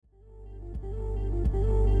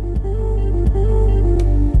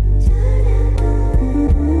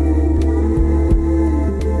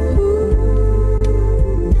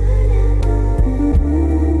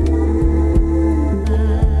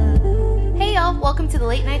welcome to the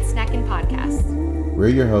Late Night Snacking Podcast. We're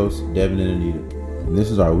your hosts, Devin and Anita, and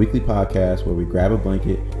this is our weekly podcast where we grab a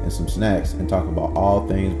blanket and some snacks and talk about all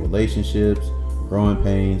things relationships, growing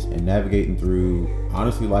pains, and navigating through,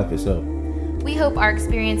 honestly, life itself. We hope our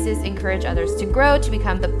experiences encourage others to grow to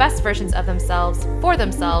become the best versions of themselves,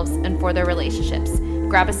 and for their relationships.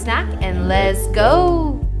 Grab a snack and let's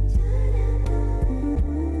go!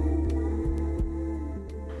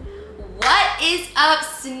 What is up,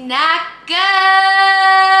 snackers?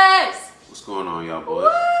 What's going on, y'all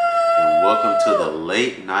boys? And welcome to the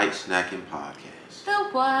Late Night Snacking Podcast. The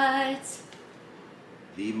what?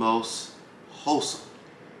 The most wholesome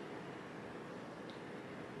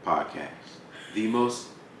podcast. The most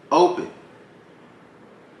open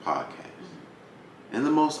podcast. And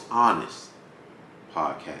the most honest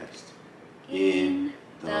podcast in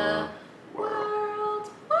the world.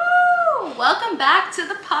 Woo! Welcome back to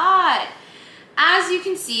the pod. As you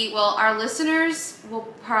can see, well, our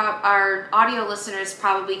audio listeners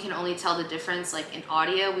probably can only tell the difference. Like in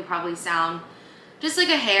audio, we probably sound just like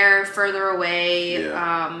a hair further away.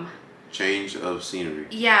 Yeah. Change of scenery.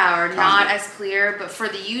 Yeah, or not as clear. But for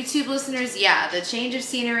the YouTube listeners, yeah, the change of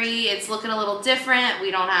scenery, it's looking a little different. We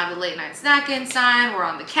don't have the late night snacking sign. We're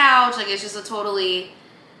on the couch. Like, it's just a totally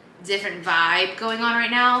different vibe going on right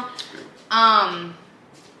now.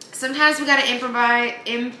 Sometimes we gotta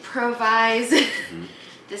improvise. Mm-hmm.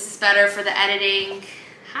 This is better for the editing.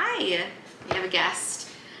 Hi, we have a guest.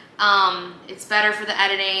 It's better for the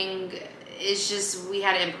editing. It's just, we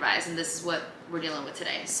had to improvise, and this is what we're dealing with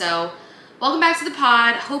today. So, welcome back to the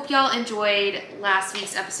pod. Hope y'all enjoyed last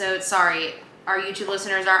week's episode. Sorry, our YouTube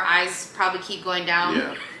listeners, our eyes probably keep going down.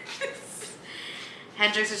 Yeah.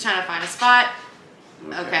 Hendrix is trying to find a spot.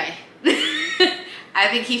 Okay. I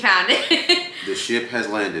think he found it. The ship has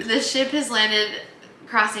landed. The ship has landed,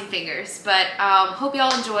 crossing fingers. But hope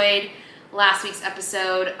y'all enjoyed last week's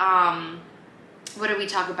episode. What did we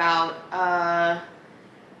talk about?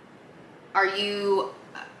 Are you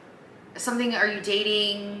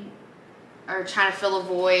dating or trying to fill a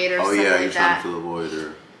void or something like that? Oh yeah, you're trying to fill a void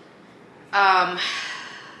or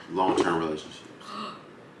long-term relationship.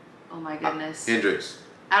 Oh my goodness. Hendrix.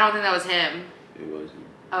 I don't think that was him. It was him.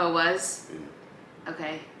 Oh, it was? Yeah.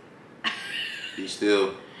 Okay. Be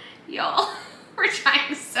still. Y'all, we're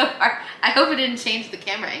trying so hard. I hope it didn't change the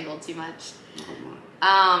camera angle too much.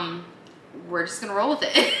 We're just gonna roll with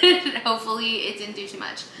it. Hopefully it didn't do too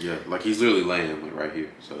much. Yeah, like he's literally laying like right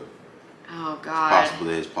here. So oh god.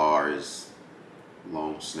 Possibly his paw is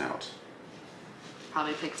long snout.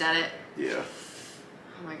 Probably picked at it. Yeah.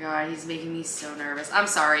 Oh my god, he's making me so nervous. I'm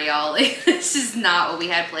sorry, y'all. This is not what we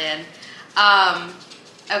had planned.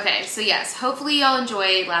 Okay, so yes, hopefully y'all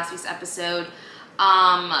enjoyed last week's episode.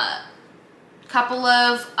 Couple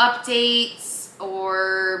of updates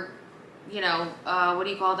or, what do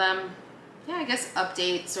you call them? Yeah, I guess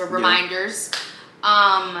updates or reminders.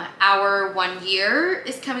 Yeah. Our 1 year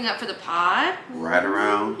is coming up for the pod. Right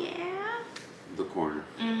around the corner.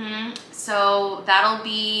 Mm-hmm. So that'll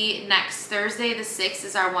be next Thursday, the 6th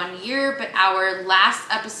is our 1 year, but our last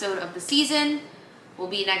episode of the season will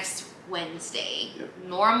be next Wednesday. Yep.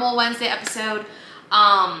 Normal Wednesday episode.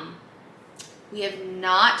 We have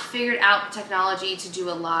not figured out the technology to do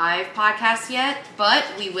a live podcast yet, but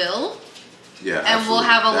we will. Yeah, and absolutely. We'll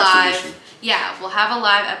have a That's we'll have a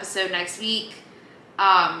live episode next week.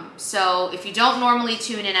 So if you don't normally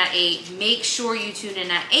tune in at 8, make sure you tune in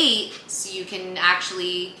at 8 so you can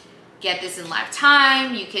actually get this in live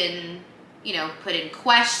time. You can, put in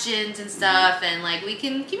questions and stuff, and like we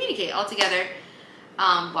can communicate all together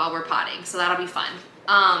while we're potting. So that'll be fun.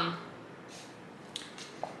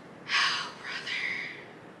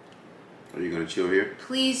 Are you gonna chill here?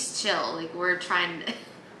 Please chill. Like we're in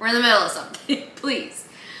the middle of something. Please.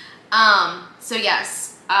 So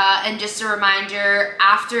yes. And just a reminder,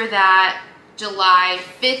 after that July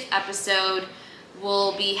 5th episode,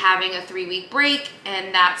 we'll be having a 3-week break,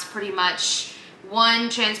 and that's pretty much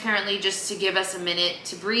transparently just to give us a minute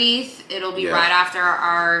to breathe. It'll be right after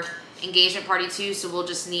our engagement party too, so we'll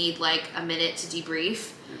just need like a minute to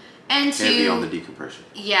debrief. And be on the decompression.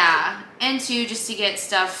 Yeah. And just to get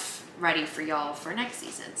stuff ready for y'all for next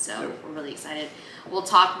season. So we're really excited. We'll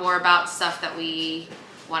talk more about stuff that we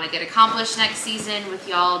want to get accomplished next season with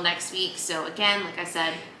y'all next week. So again, like I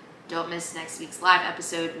said, don't miss next week's live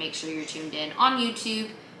episode. Make sure you're tuned in on YouTube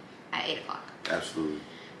at 8 o'clock. Absolutely.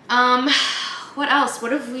 What else?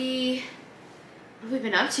 What have we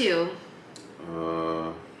been up to?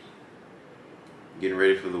 Getting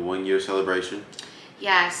ready for the 1 year celebration.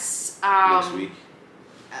 Yes. Next week.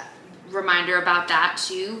 Reminder about that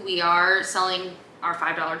too. We are selling our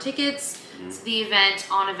 $5 tickets to the event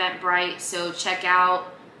on Eventbrite. So check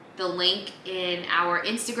out the link in our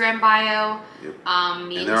Instagram bio. Yep.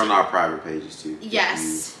 And they're on our private pages too.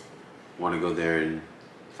 Yes. If you want to go there and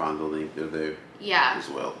find the link, they're there as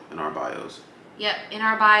well in our bios. Yep, in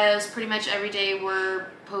our bios. Pretty much every day we're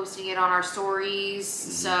posting it on our stories.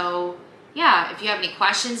 So yeah, if you have any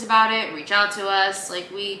questions about it, reach out to us. Like,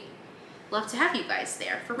 we love to have you guys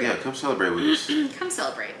there, for real. Yeah, come celebrate with us. Come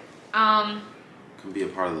celebrate. Come be a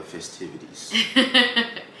part of the festivities,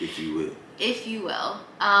 if you will. If you will.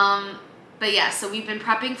 But yeah, so we've been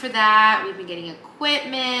prepping for that. We've been getting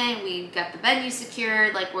equipment. We've got the venue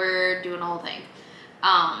secured. Like, we're doing the whole thing.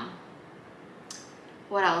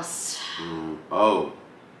 What else? Oh,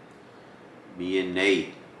 me and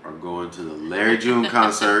Nate are going to the Larry June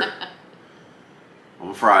concert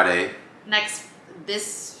on Friday.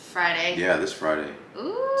 This Friday. Yeah, this Friday.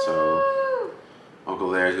 Ooh. So Uncle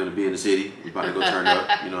Larry's gonna be in the city. We're about to go turn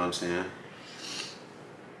up. You know what I'm saying?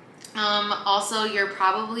 Also, you're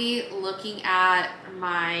probably looking at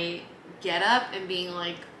my getup and being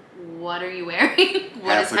like, "What are you wearing?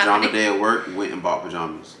 What Had is pajama happening?" day at work. Went and bought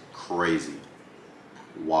pajamas. Crazy.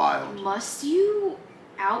 Wild. Must you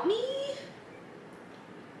out me?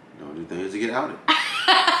 Don't do things to get outed.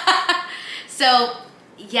 So,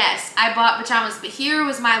 yes, I bought pajamas, but here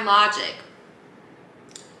was my logic.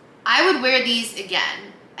 I would wear these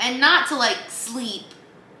again, and not to like sleep,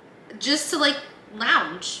 just to like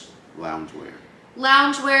lounge. Loungewear.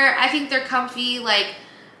 Loungewear. I think they're comfy. Like,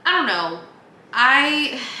 I don't know.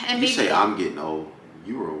 You say I'm getting old.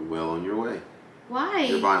 You are well on your way. Why?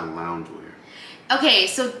 You're buying loungewear. Okay,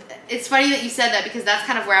 so it's funny that you said that, because that's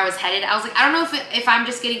kind of where I was headed. I was like, I don't know if I'm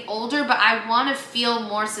just getting older, but I want to feel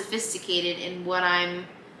more sophisticated in what I'm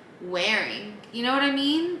wearing. You know what I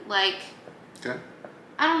mean? Like, okay.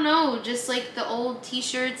 I don't know, just like the old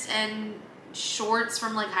t-shirts and shorts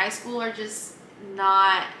from like high school are just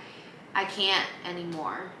not, I can't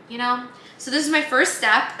anymore, you know? So this is my first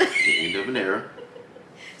step. The end of an era.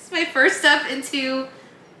 It's my first step into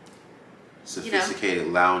sophisticated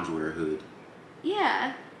loungewear hood.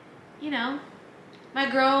 Yeah, you know, my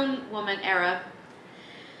grown woman era.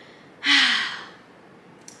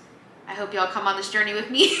 I hope y'all come on this journey with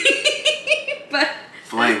me. But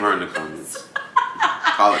flame her in the comments.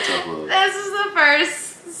 Call it tough love. This is the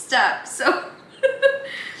first step. So,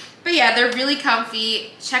 but yeah, they're really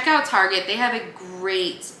comfy. Check out Target. They have a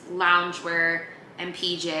great loungewear and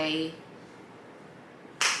PJ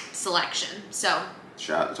selection. So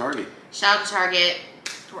shout out to Target. Shout out to Target.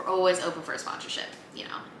 We're always open for a sponsorship, you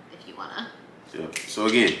know, if you wanna. Yep. So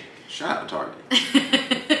again, shout out to Target.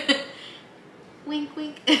 Wink,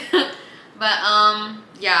 wink. But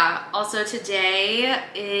yeah. Also today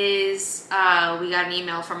is we got an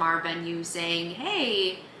email from our venue saying,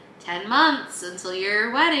 "Hey, 10 months until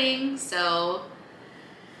your wedding." So,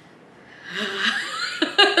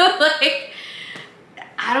 like,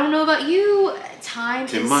 I don't know about you. Time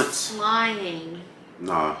 10 is months. Flying.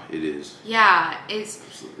 Nah, it is. Yeah, it's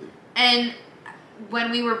absolutely. And when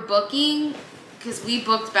we were booking, because we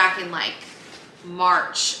booked back in like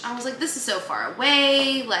March, I was like, this is so far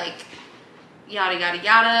away, like yada yada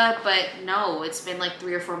yada. But no, it's been like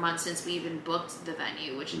 3 or 4 months since we even booked the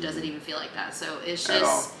venue, which it doesn't even feel like that. So it's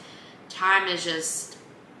just, time is just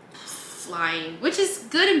flying, which is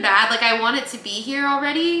good and bad. Like, I want it to be here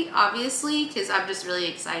already, obviously, because I'm just really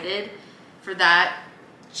excited for that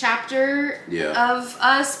chapter of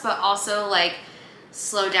us, but also like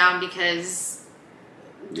slow down because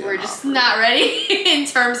we're just not ready in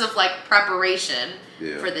terms of like preparation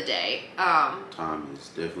for the day. Time is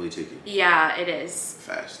definitely ticking. Yeah, it is.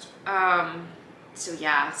 Fast. So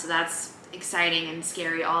yeah, so that's exciting and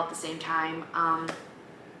scary all at the same time.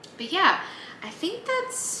 But yeah, I think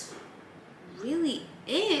that's really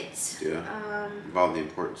it. Yeah. Of all the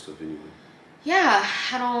important stuff anyway. Yeah,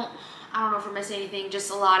 I don't know if we're missing anything.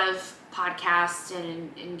 Just a lot of podcasts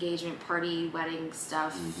and engagement party, wedding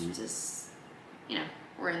stuff. Just, you know,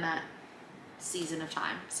 we're in that season of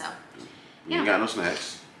time. So, You ain't got no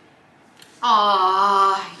snacks.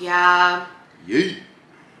 Aw, yeah. Yeet.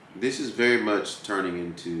 This is very much turning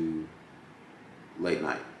into late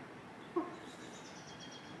night.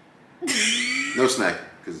 No snack,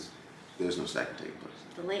 because there's no snacking taking place.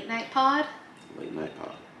 The late night pod? Late night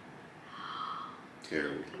pod.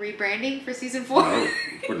 Terrible. Rebranding for season 4? No,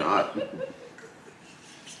 we're not.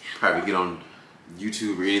 Probably get on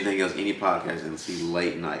YouTube or anything else, any podcast, and see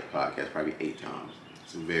late night podcast probably 8 times.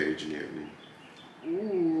 It's a very generic name.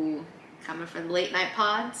 Ooh, coming from the late night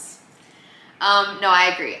pods. No,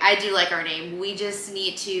 I agree. I do like our name. We just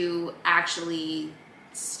need to actually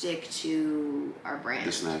stick to our brand.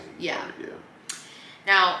 The snack. Yeah. Part, yeah.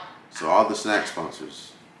 Now, So all the snack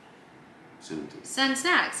sponsors, send them to us. send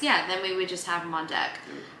snacks. Yeah, then we would just have them on deck.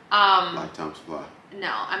 Yeah. Lifetime supply.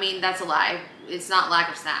 No, I mean, that's a lie. It's not lack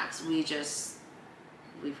of snacks. We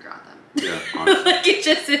forgot them. Yeah, honestly. Like, it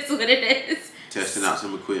just is what it is. Testing out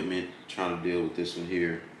some equipment, trying to deal with this one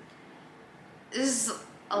here. This is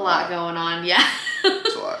a lot going on, yeah.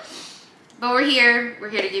 It's a lot. But we're here. We're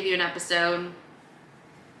here to give you an episode.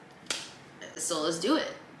 So let's do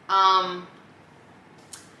it.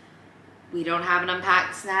 We don't have an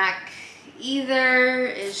unpacked snack either.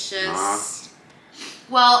 It's just...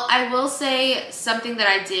 Well, I will say something that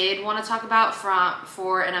I did want to talk about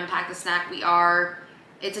for an unpack the snack.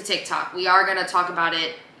 It's a TikTok. We are going to talk about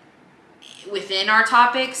it within our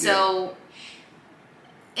topic, so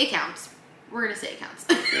it counts. We're going to say it counts.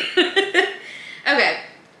 Okay,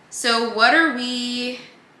 so what are we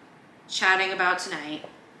chatting about tonight?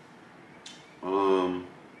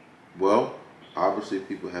 Well, obviously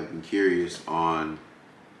people have been curious on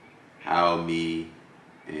how me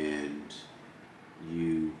and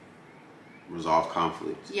you resolve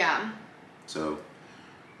conflict. Yeah. So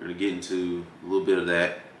we're gonna get into a little bit of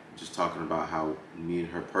that, just talking about how me and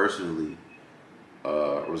her personally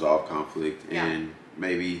resolve conflict, and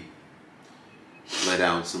maybe lay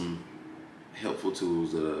down some helpful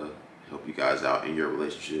tools that help you guys out in your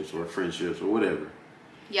relationships or friendships or whatever.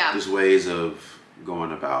 Yeah. Just ways of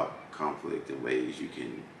going about conflict and ways you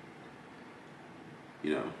can,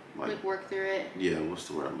 like work through it. Yeah, what's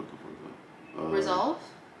the word I'm looking for? Resolve?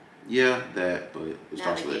 Yeah, that, but it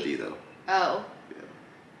starts with a D Navigate. though. Oh. Yeah.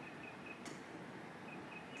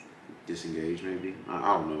 Disengage, maybe? I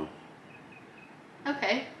don't know.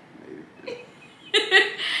 Okay. Maybe.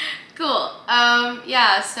 Cool.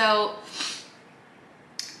 Yeah, so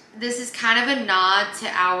this is kind of a nod to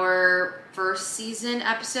our first season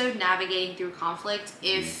episode, Navigating Through Conflict.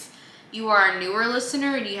 If you are a newer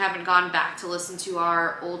listener and you haven't gone back to listen to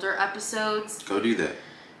our older episodes, Go do that.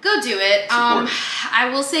 go do it. Support it. I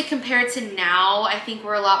will say compared to now, I think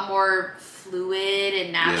we're a lot more fluid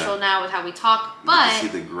and natural now with how we talk, You but can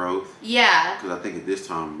see the growth. yeah. Because I think at this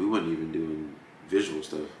time, we weren't even doing visual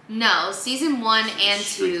stuff. No, season 1 and 2.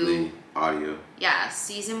 Strictly audio. Yeah,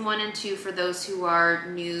 season 1 and 2 for those who are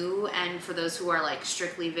new and for those who are like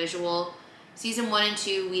strictly visual. Season 1 and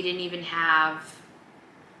 2, we didn't even have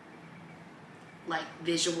like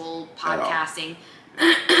visual podcasting.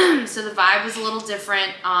 So the vibe was a little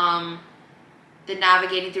different. The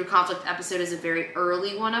Navigating Through Conflict episode is a very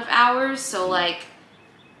early one of ours. So like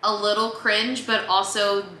a little cringe, but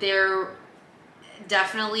also there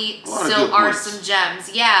definitely still are some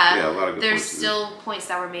gems. Yeah, a lot of good there's points still points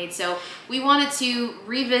that were made. So we wanted to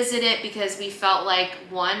revisit it because we felt like,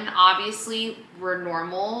 one, obviously we're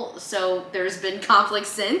normal, so there's been conflict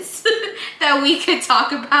since that we could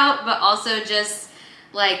talk about, but also just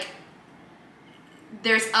like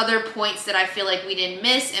there's other points that I feel like we didn't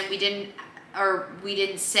miss and we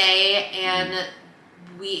didn't say, and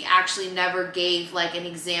we actually never gave like an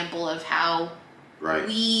example of how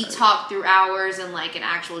we talked through ours and like an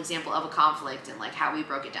actual example of a conflict and like how we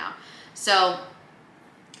broke it down. So,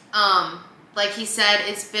 like he said,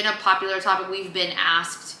 it's been a popular topic. We've been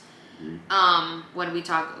asked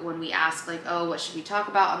when we ask like, oh, what should we talk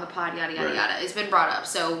about on the pod, yada yada yada. It's been brought up,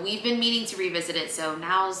 so we've been meaning to revisit it. So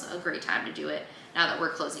now's a great time to do it. Now that we're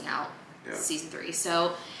closing out season 3,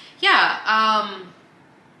 so yeah.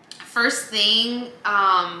 First thing,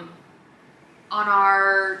 on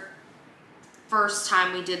our first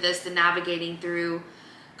time we did this, the Navigating Through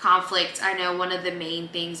Conflict, I know one of the main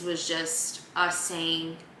things was just us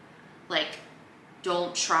saying, like,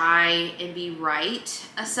 don't try and be right,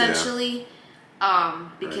 essentially,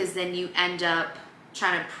 because then you end up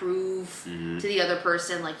trying to prove to the other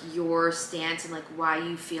person, like, your stance and, like, why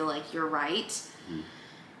you feel like you're right.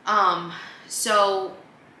 So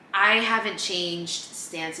I haven't changed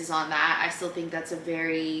stances on that. I still think that's a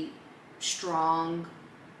very strong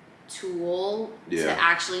tool to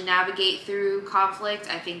actually navigate through conflict.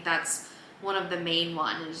 I think that's one of the main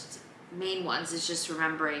ones is just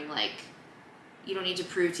remembering, like, you don't need to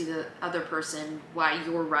prove to the other person why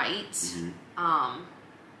you're right.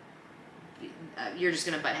 You're just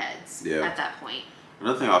gonna butt heads at that point.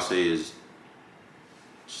 Another thing I'll say is,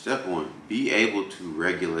 step 1, be able to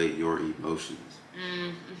regulate your emotions.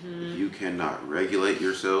 If you cannot regulate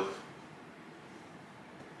yourself,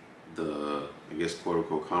 the, I guess,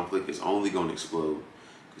 quote-unquote conflict is only going to explode,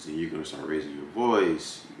 because then you're going to start raising your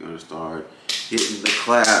voice, you're going to start hitting the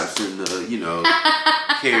claps and the,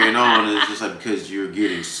 carrying on, and it's just like, because you're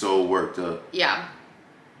getting so worked up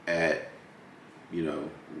at,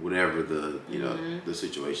 whatever the, the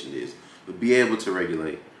situation is. But be able to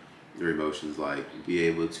regulate. your emotions, like be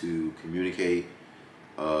able to communicate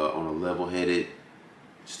on a level-headed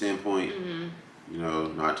standpoint. You know,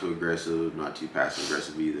 not too aggressive, not too passive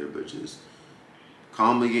aggressive either, but just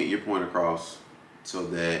calmly getting your point across so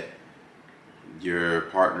that your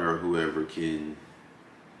partner or whoever can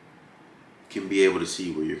be able to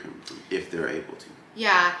see where you're coming from if they're able to.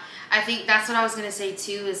 Yeah, I think that's what I was gonna say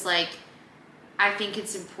too. Is like, I think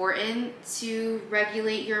it's important to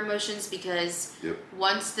regulate your emotions because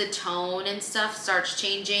once the tone and stuff starts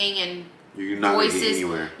changing and you're not going to get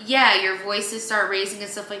anywhere. Yeah, your voices start raising and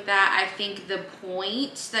stuff like that. I think the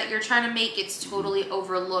point that you're trying to make, it's totally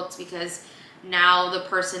overlooked because now the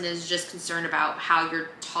person is just concerned about how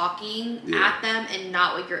you're talking at them and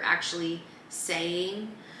not what you're actually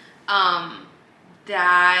saying.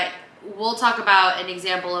 That we'll talk about an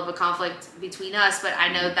example of a conflict between us, but I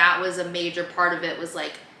know that was a major part of it was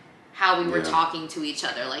like how we were talking to each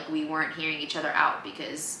other. Like we weren't hearing each other out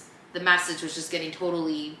because the message was just getting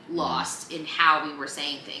totally lost in how we were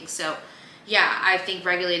saying things. So yeah, I think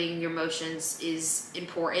regulating your emotions is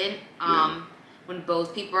important. When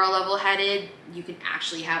both people are level-headed, you can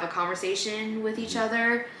actually have a conversation with each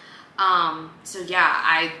other. So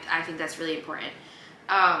yeah, I think that's really important.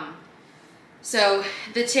 So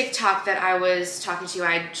the TikTok that I was talking to,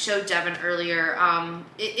 I showed Devin earlier.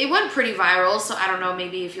 It went pretty viral, so I don't know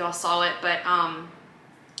maybe if y'all saw it, but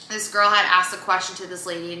this girl had asked a question to this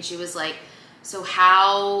lady, and she was like, so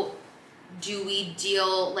how do we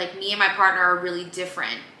deal, like me and my partner are really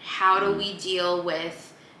different. How do we deal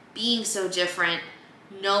with being so different,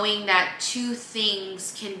 knowing that two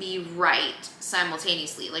things can be right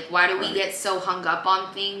simultaneously? Like, why do we get so hung up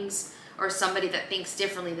on things or somebody that thinks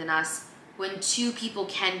differently than us when two people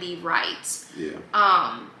can be right?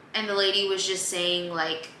 Yeah. And the lady was just saying,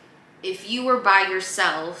 like, if you were by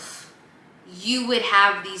yourself, you would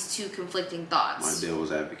have these two conflicting thoughts. My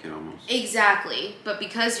devil's advocate almost. Exactly. But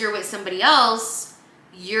because you're with somebody else,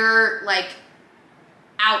 you're like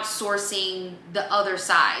outsourcing the other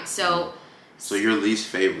side. So your least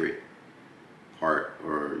favorite part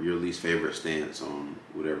or your least favorite stance on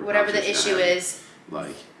whatever the issue is,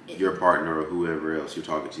 like your partner or whoever else you're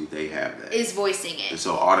talking to, they have that. Is voicing it. And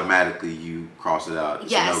so automatically you cross it out.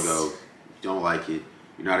 It's Yes. a no-go. You don't like it.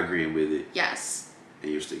 You're not agreeing with it. Yes.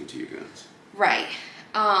 And you're sticking to your guns. Right.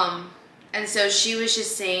 And so she was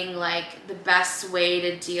just saying, like, the best way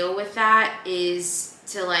to deal with that is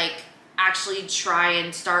to, like, actually try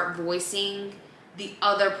and start voicing the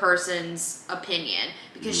other person's opinion.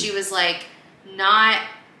 Because she was like, not,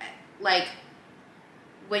 like,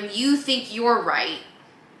 when you think you're right,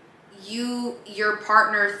 your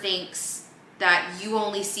partner thinks that you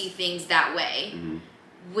only see things that way,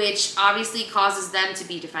 which obviously causes them to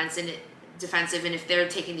be defensive, and if they're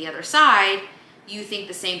taking the other side, you think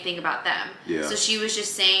the same thing about them. Yeah. So she was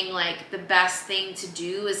just saying, like, the best thing to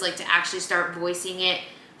do is, like, to actually start voicing it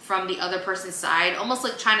from the other person's side, almost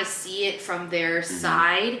like trying to see it from their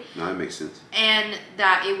side. No, that makes sense. And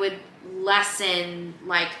that it would lessen,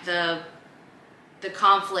 like, the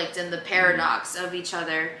conflict and the paradox of each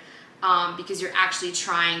other, because you're actually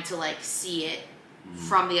trying to, like, see it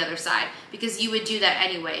from the other side. Because you would do that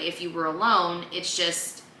anyway if you were alone. It's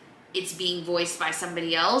just, it's being voiced by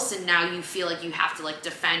somebody else, and now you feel like you have to, like,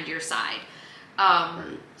 defend your side.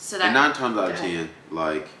 Right. So that, and 9 times out of 10,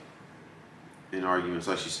 like, in arguments,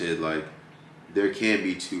 like she said, like, there can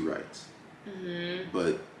be two rights.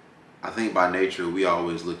 But I think by nature, we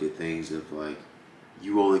always look at things of, like,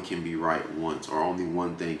 you only can be right once, or only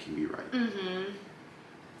one thing can be right.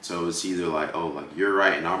 So it's either like, oh, like, you're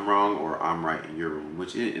right and I'm wrong, or I'm right and you're wrong,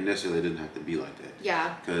 which it necessarily doesn't have to be like that.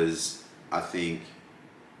 Yeah. Because I think,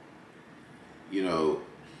 you know,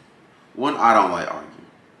 one, I don't like arguing.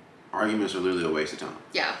 Arguments are literally a waste of time.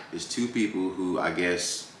 Yeah. It's two people who, I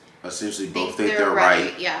guess, essentially both think they're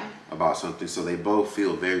right about something, so they both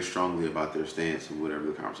feel very strongly about their stance and whatever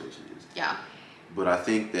the conversation is. Yeah. But I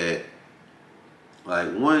think that,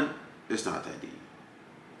 like, one, it's not that deep,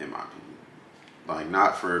 in my opinion. Like,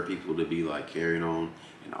 not for people to be, like, carrying on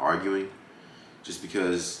and arguing, just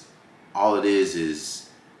because all it is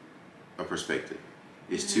a perspective.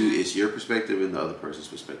 It's it's your perspective and the other person's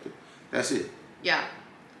perspective. That's it. Yeah.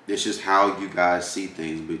 It's just how you guys see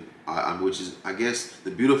things, but which is, I guess,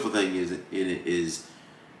 the beautiful thing in it is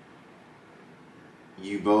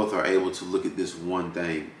you both are able to look at this one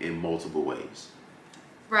thing in multiple ways.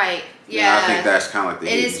 Right. Yeah. And I think that's kind of like the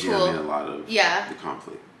hidden gem in a lot of the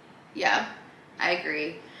conflict. Yeah, I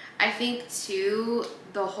agree. I think too,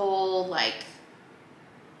 the whole like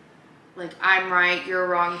I'm right, you're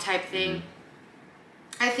wrong type thing.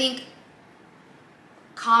 I think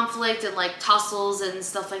conflict and like tussles and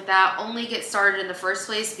stuff like that only get started in the first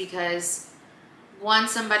place because one,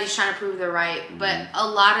 somebody's trying to prove they're right, but a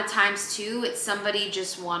lot of times too, it's somebody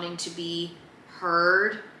just wanting to be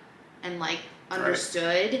heard and like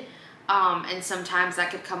understood. And sometimes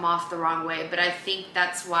that could come off the wrong way. But I think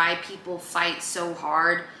that's why people fight so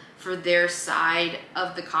hard for their side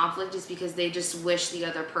of the conflict, is because they just wish the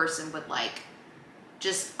other person would like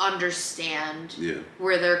just understand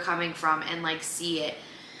where they're coming from and like see it.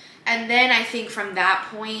 And then I think from that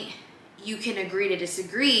point, you can agree to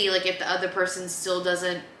disagree. Like if the other person still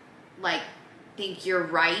doesn't like think you're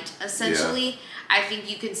right, essentially, I think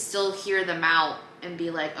you can still hear them out and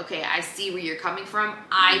be like, okay, I see where you're coming from.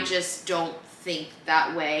 I just don't think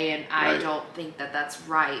that way, and I don't think that that's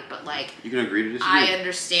right. But like, you can agree to disagree. I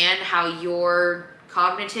understand how your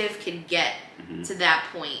cognitive can get to that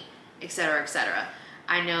point, etc., etc.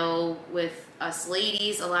 I know with us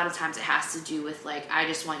ladies, a lot of times it has to do with like, I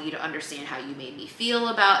just want you to understand how you made me feel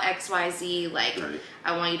about XYZ. Like,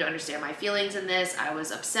 I want you to understand my feelings in this. I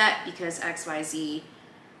was upset because XYZ.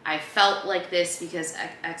 I felt like this because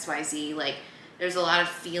XYZ. Like, there's a lot of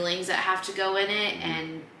feelings that have to go in it.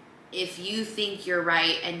 And if you think you're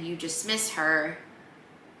right and you dismiss her,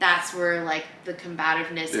 that's where like the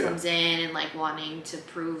combativeness comes in, and like wanting to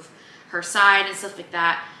prove her side and stuff like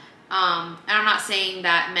that. And I'm not saying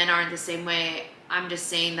that men aren't the same way. I'm just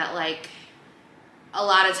saying that like a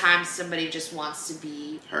lot of times somebody just wants to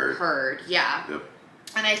be heard. Yeah. Yep.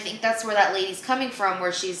 And I think that's where that lady's coming from,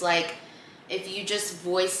 where she's like, if you just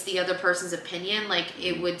voice the other person's opinion, like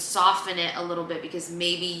it would soften it a little bit, because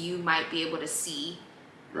maybe you might be able to see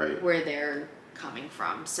where they're coming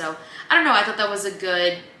from. So I don't know. I thought that was a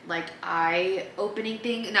good like eye-opening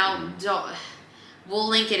thing. Now we'll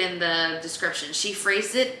link it in the description. She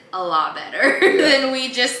phrased it a lot better than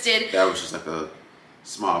we just did. That was just like a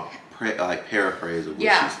small paraphrase of what she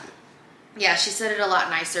said. Yeah, she said it a lot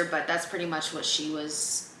nicer, but that's pretty much what she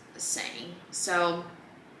was saying. So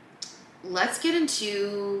let's get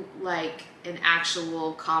into like an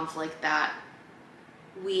actual conflict that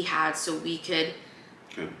we had, so we could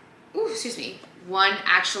one,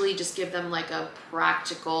 actually just give them like a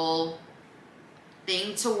practical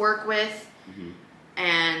thing to work with,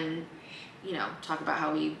 and you know, talk about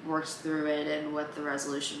how we worked through it and what the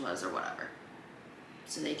resolution was or whatever,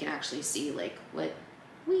 so they can actually see like what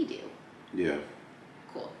we do. Yeah.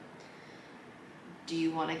 Cool. Do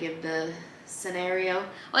you want to give the scenario?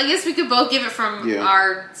 Well, I guess we could both give it from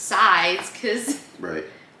our sides, because right.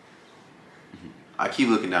 I keep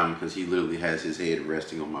looking down because he literally has his head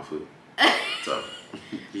resting on my foot. So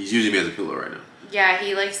he's using me as a pillow right now. Yeah,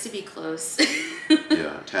 he likes to be close.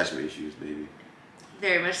 Yeah, attachment issues, maybe.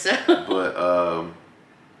 Very much so. But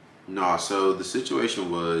no, so the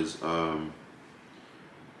situation was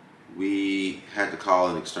we had to call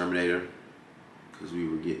an exterminator because we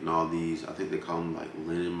were getting all these, I think they call them like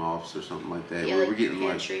linen moths or something like that. Yeah, we like were getting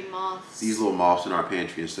pantry moths. These little moths in our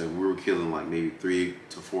pantry and stuff. We were killing like maybe 3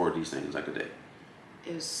 to 4 of these things like a day.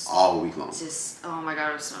 It was all week long. Just, oh my god,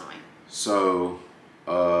 it was so annoying. So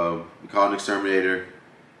we called an exterminator,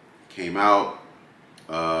 came out.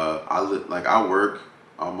 I work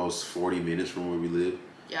almost 40 minutes from where we live.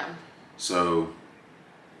 Yeah. So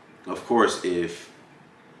of course, if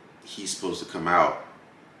he's supposed to come out,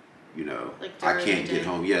 you know, like I can't get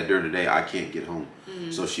home. Yeah, during the day I can't get home.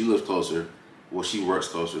 So she lives closer. Well, she works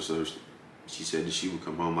closer, so she said that she would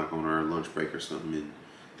come home like on her lunch break or something, and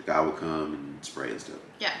the guy would come and spray and stuff.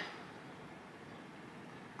 Yeah.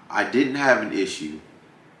 I didn't have an issue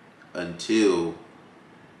until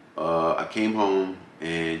I came home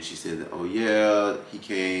and she said that, oh yeah, he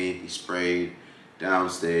came, he sprayed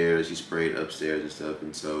downstairs, he sprayed upstairs and stuff.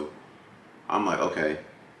 And so I'm like, okay.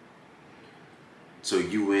 So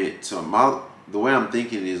you went, so the way I'm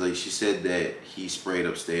thinking is like, she said that he sprayed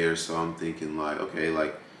upstairs. So I'm thinking like, okay,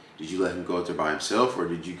 like, did you let him go up there by himself or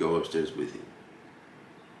did you go upstairs with him?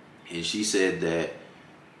 And she said that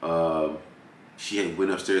she had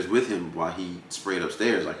went upstairs with him while he sprayed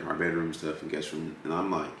upstairs, like in our bedroom and stuff and guest room. And I'm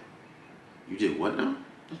like, you did what now?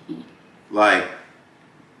 Like,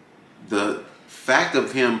 the fact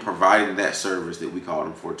of him providing that service that we called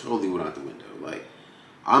him for totally went out the window. Like,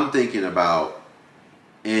 I'm thinking about,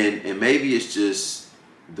 and maybe it's just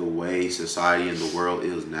the way society and the world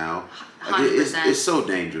is now. Like, it's so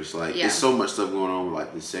dangerous. Like, there's so much stuff going on with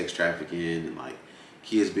like the sex trafficking and like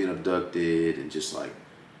kids being abducted and just like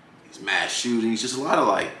these mass shootings. Just a lot of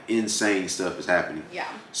like insane stuff is happening. Yeah.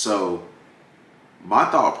 So my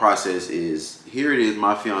thought process is, here it is,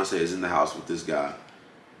 my fiance is in the house with this guy.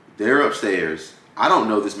 They're upstairs. I don't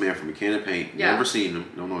know this man from a can of paint. Never seen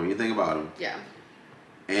him. Don't know anything about him. Yeah.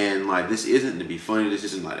 And like, this isn't to be funny. This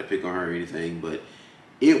isn't like to pick on her or anything, but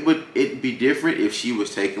it'd be different if she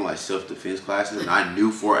was taking like self-defense classes and I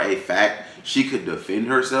knew for a fact she could defend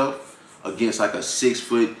herself against like a 6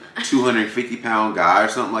 foot, 250 pound guy or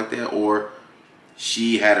something like that, or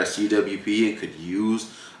she had a CWP and could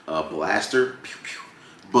use a blaster. Pew, pew.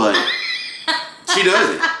 But she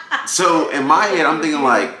doesn't. So in my head, I'm thinking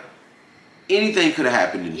like anything could have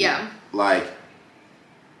happened in here. Like,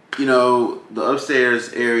 you know, the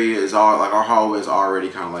upstairs area is all like, our hallway is already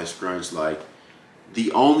kind of like scrunched. Like,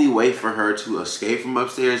 the only way for her to escape from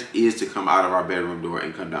upstairs is to come out of our bedroom door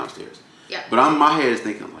and come downstairs. Yeah. But my head is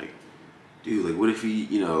thinking like, dude, like, what if he,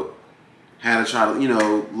 you know, had to try to, you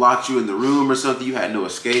know, lock you in the room or something? You had no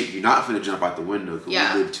escape. You're not finna jump out the window because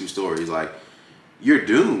we live 2 stories. Like, you're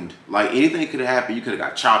doomed. Like, anything could have happened. You could have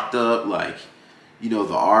got chopped up. Like, you know,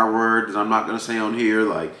 the R word that I'm not gonna say on here.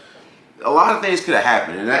 Like, a lot of things could have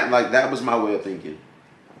happened, and that was my way of thinking.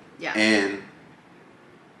 Yeah. And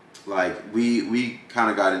like, we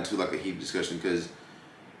kind of got into like a heat discussion because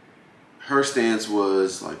her stance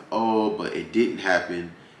was like, oh, but it didn't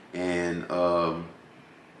happen, and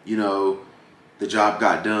you know, the job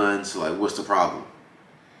got done, so like, what's the problem?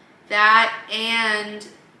 That, and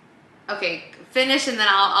okay, finish, and then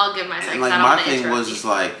I'll give my second. And like, my thing was just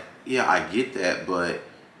like, yeah, I get that, but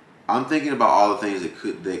I'm thinking about all the things that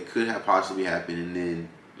could have possibly happened, and then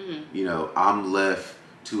you know, I'm left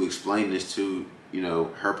to explain this to, you know,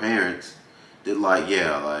 her parents, that like,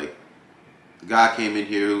 yeah, like, the guy came in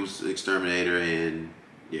here who's the exterminator, and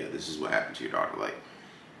yeah, this is what happened to your daughter. Like,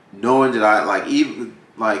 knowing that I, like, even,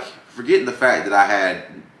 like, forgetting the fact that I had,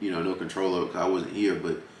 you know, no control over it because I wasn't here,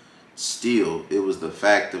 but still, it was the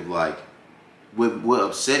fact of, like, what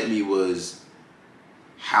upset me was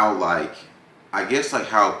how, like, I guess, like,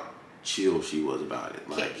 how chill she was about it.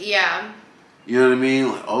 Like, yeah. You know what I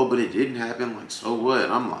mean? Like, oh, but it didn't happen. Like, so what?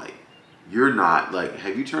 And I'm like, you're not, like,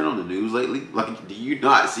 have you turned on the news lately? Like, do you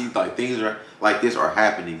not see, like, things are like this are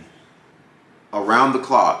happening around the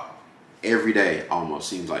clock every day? Almost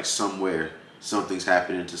seems like somewhere something's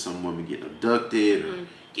happening to some woman getting abducted or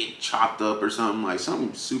getting chopped up or something, like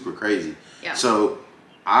something super crazy. Yeah. So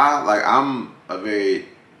I'm a very,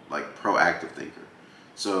 like, proactive thinker.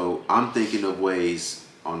 So I'm thinking of ways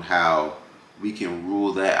on how we can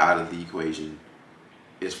rule that out of the equation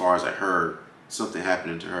as far as like something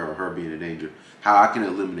happening to her or her being in danger, how I can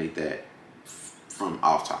eliminate that from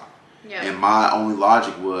off top. Yeah. And my only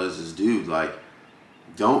logic is, dude, like,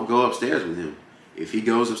 don't go upstairs with him. If he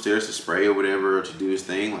goes upstairs to spray or whatever, or to do his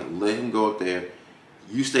thing, like, let him go up there.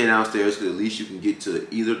 You stay downstairs because at least you can get to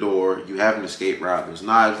either door. You have an escape route. There's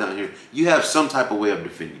knives down here. You have some type of way of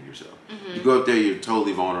defending yourself. You go up there, you're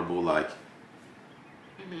totally vulnerable, like,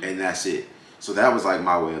 and that's it. So that was like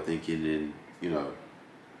my way of thinking, and you know,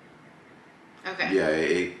 okay, yeah,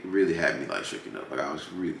 it really had me like shaken up. Like, I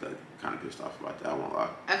was really like kind of pissed off about that. I won't lie.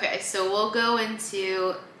 Okay, so we'll go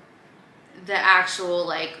into the actual,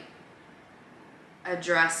 like,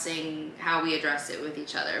 addressing how we address it with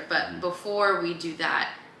each other. But before we do that,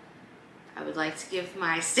 I would like to give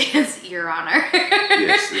my stance, Your Honor.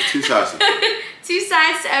 Yes, there's 2 sides. 2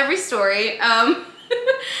 sides to every story.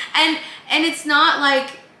 And it's not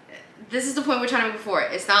like, this is the point we're trying to make before.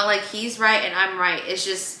 It's not like he's right and I'm right. It's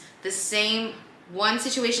just the same one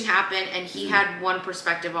situation happened and he had one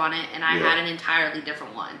perspective on it and I had an entirely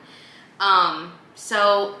different one.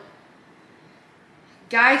 So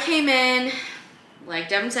guy came in, like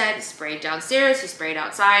Devin said, sprayed downstairs, he sprayed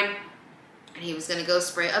outside, and he was gonna go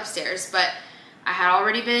spray upstairs. But I had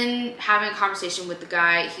already been having a conversation with the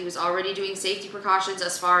guy. He was already doing safety precautions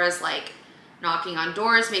as far as like knocking on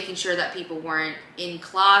doors, making sure that people weren't in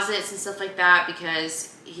closets and stuff like that,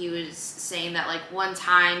 because he was saying that like one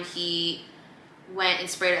time he went and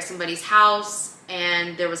sprayed at somebody's house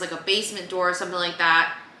and there was like a basement door or something like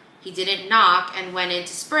that. He didn't knock and went in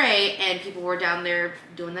to spray and people were down there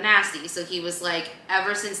doing the nasty. So he was like,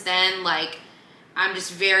 ever since then, like, I'm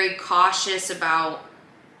just very cautious about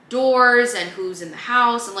doors and who's in the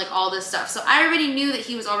house and like all this stuff. So I already knew that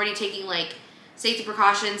he was already taking like safety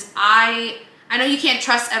precautions. I know you can't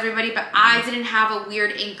trust everybody, but I didn't have a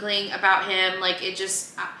weird inkling about him. Like, it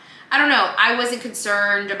just, I don't know. I wasn't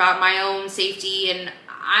concerned about my own safety, and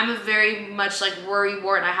I'm a very much like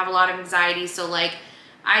worrywart and I have a lot of anxiety. So like,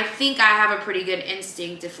 I think I have a pretty good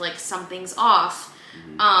instinct if like something's off,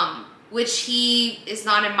 which he is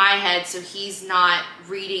not in my head. So he's not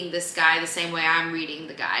reading this guy the same way I'm reading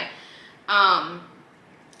the guy.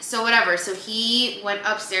 So whatever. So he went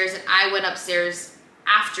upstairs and I went upstairs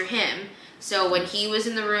after him. So when he was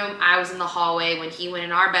in the room, I was in the hallway. When he went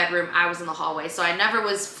in our bedroom, I was in the hallway. So I never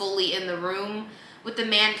was fully in the room with the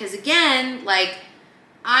man because, again, like,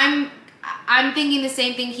 I'm thinking the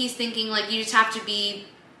same thing he's thinking. Like, you just have to be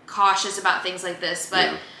cautious about things like this. But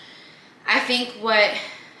Yeah. I think what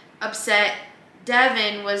upset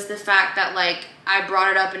Devin was the fact that, like, I brought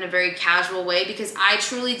it up in a very casual way, because I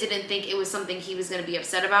truly didn't think it was something he was going to be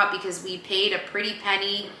upset about, because we paid a pretty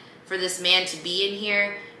penny for this man to be in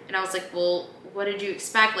here. And I was like, well, what did you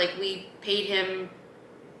expect? Like, we paid him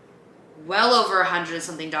well over $100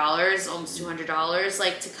 something, almost $200,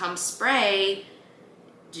 like, to come spray.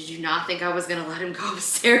 Did you not think I was going to let him go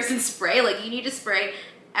upstairs and spray? Like, you need to spray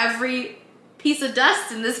every piece of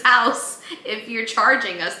dust in this house if you're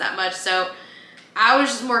charging us that much. So I was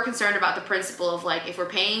just more concerned about the principle of, like, if we're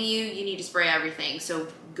paying you, you need to spray everything. So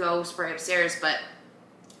go spray upstairs. But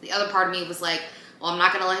the other part of me was like, well, I'm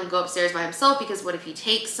not going to let him go upstairs by himself, because what if he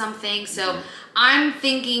takes something? So I'm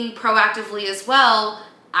thinking proactively as well.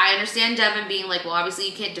 I understand Devin being like, well, obviously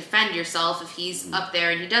you can't defend yourself if he's up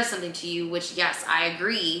there and he does something to you, which, yes, I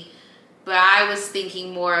agree. But I was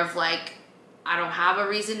thinking more of, like, I don't have a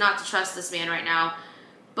reason not to trust this man right now,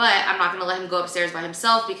 but I'm not going to let him go upstairs by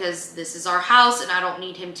himself, because this is our house and I don't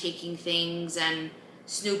need him taking things and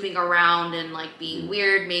snooping around and, like, being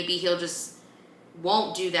weird. Maybe he'll just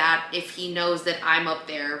won't do that if he knows that I'm up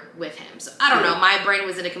there with him. So I don't know. My brain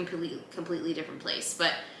was in a completely different place.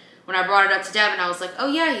 But when I brought it up to Devin, I was like,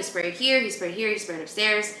 oh yeah, he sprayed here, he sprayed here, he sprayed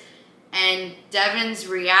upstairs. And Devin's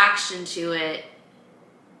reaction to it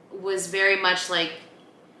was very much like,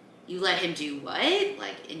 you let him do what?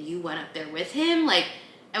 Like, and you went up there with him? Like,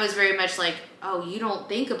 it was very much like, oh, you don't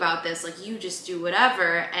think about this. Like, you just do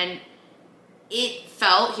whatever. And it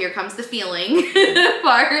felt, here comes the feeling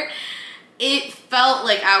part, it felt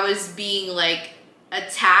like I was being, like,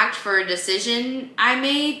 attacked for a decision I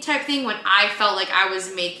made type thing, when I felt like I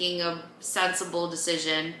was making a sensible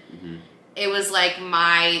decision. It was like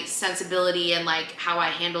my sensibility and, like, how I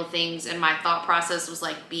handle things and my thought process was,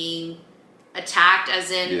 like, being attacked, as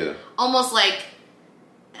in almost like,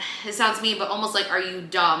 it sounds mean, but almost like, are you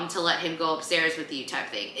dumb to let him go upstairs with you type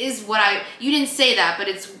thing, is what you didn't say that, but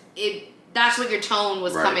that's what your tone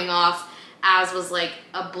was coming off as, was like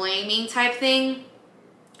a blaming type thing.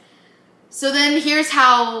 So then here's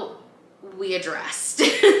how we addressed.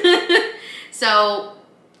 So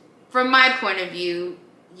from my point of view,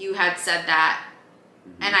 you had said that,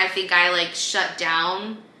 and I think I, like, shut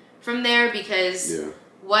down from there, because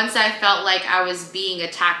once I felt like I was being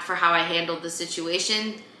attacked for how I handled the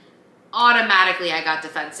situation, automatically I got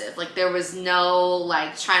defensive. Like, there was no,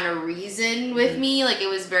 like, trying to reason with me. Like, it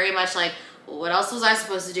was very much like, well, what else was I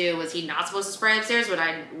supposed to do? Was he not supposed to spray upstairs?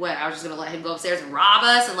 I was just going to let him go upstairs and rob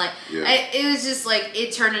us? And, like, it was just, like,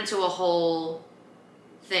 it turned into a whole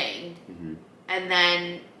thing. And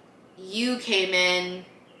then you came in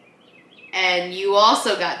and you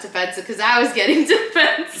also got defensive, because I was getting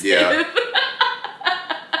defensive.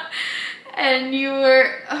 And you were,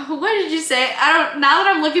 what did you say? Now that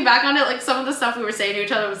I'm looking back on it, like, some of the stuff we were saying to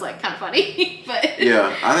each other was, like, kind of funny. But I think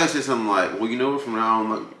I said something like, well, you know what, from now on,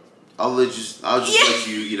 like, I'll just let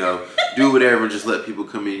you, you know, do whatever, and just let people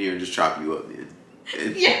come in here and just chop you up, then.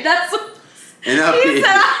 And, that's what he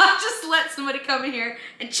said. I'll just let somebody come in here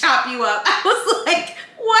and chop you up. I was like,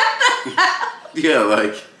 what the hell?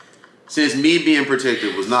 Like, since me being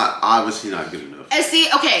protective was obviously not good enough. And see,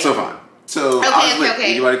 okay. So fine. So I'll just let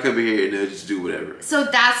anybody come in here and they'll just do whatever. So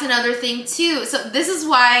that's another thing too. So this is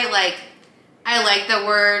why, like, I like that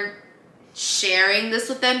we're sharing this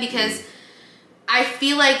with them, because I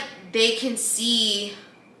feel like they can see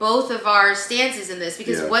both of our stances in this,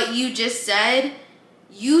 because what you just said,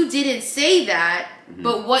 you didn't say that,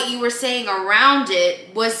 but what you were saying around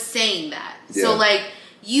it was saying that. So, like,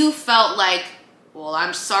 you felt like, well,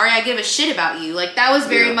 I'm sorry I give a shit about you. Like, that was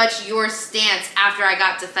very much your stance after I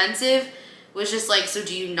got defensive, was just like, so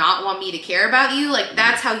do you not want me to care about you? Like,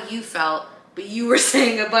 that's how you felt, but you were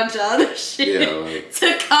saying a bunch of other shit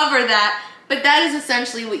to cover that. But that is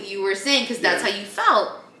essentially what you were saying, because that's how you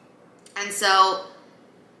felt. And so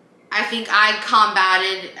I think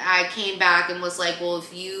I came back and was like, well,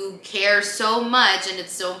 if you care so much and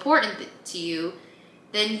it's so important to you,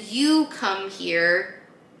 then you come here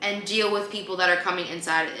and deal with people that are coming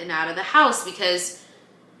inside and out of the house. Because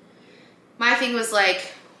my thing was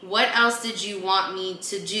like, what else did you want me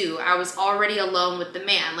to do? I was already alone with the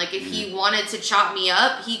man. Like, if he wanted to chop me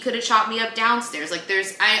up, he could have chopped me up downstairs. Like,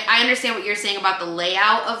 I understand what you're saying about the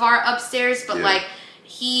layout of our upstairs, but like,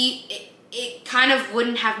 it kind of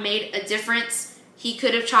wouldn't have made a difference. He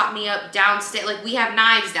could have chopped me up downstairs. Like, we have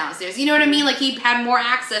knives downstairs. You know what I mean? Like, he had more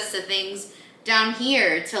access to things down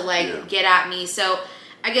here to, like, get at me. So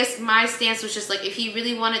I guess my stance was just like, if he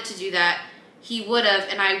really wanted to do that, he would have,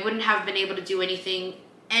 and I wouldn't have been able to do anything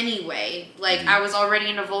anyway. Like, I was already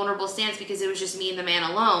in a vulnerable stance because it was just me and the man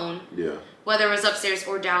alone. Yeah. Whether it was upstairs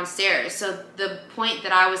or downstairs. So the point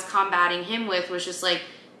that I was combating him with was just like,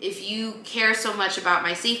 if you care so much about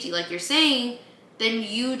my safety, like you're saying, then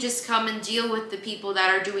you just come and deal with the people that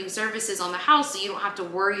are doing services on the house, so you don't have to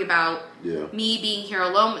worry about me being here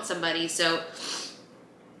alone with somebody. So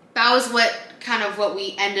that was what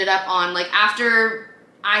we ended up on. Like, after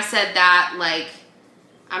I said that, like,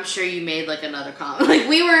 I'm sure you made like another comment. Like,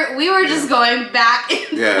 we were just going back and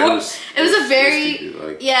forth. It was a very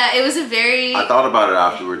it was a very. I thought about it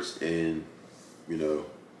afterwards, and you know,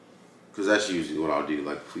 because that's usually what I'll do.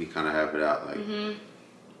 Like, if we kind of have it out, like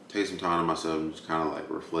take some time to myself and just kind of like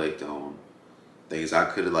reflect on things I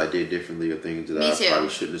could have like did differently, or things that I probably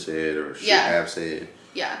shouldn't have said or should have said.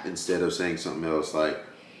 Yeah. Instead of saying something else, like,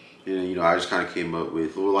 you know, I just kind of came up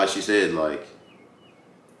with, well, like she said, like,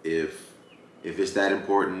 if it's that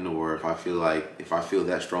important, or if I feel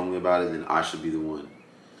that strongly about it, then I should be the one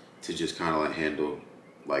to just kind of like handle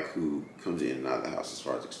like who comes in and out of the house, as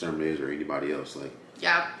far as exterminators or anybody else. Like,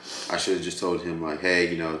 I should have just told him like,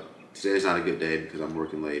 hey, you know, today's not a good day because I'm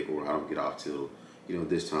working late, or I don't get off till, you know,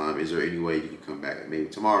 this time. Is there any way you can come back maybe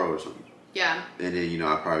tomorrow or something? Yeah. And then, you know,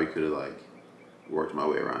 I probably could have like worked my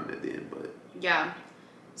way around it then, but yeah.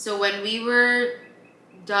 So when we were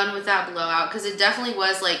done with that blowout, because it definitely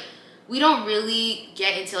was like, we don't really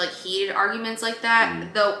get into like heated arguments like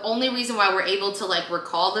that. The only reason why we're able to like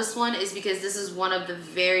recall this one is because this is one of the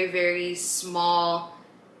very, very small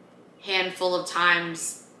handful of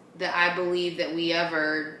times that I believe that we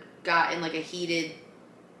ever got in like a heated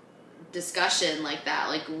discussion like that.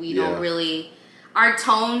 Like, we don't really, our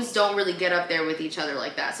tones don't really get up there with each other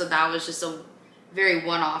like that. So that was just a very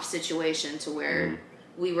one-off situation to where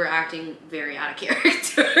we were acting very out of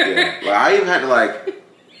character. Yeah. Like, I even had to like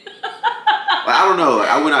I don't know. Like,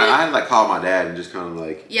 I had to like call my dad and just kind of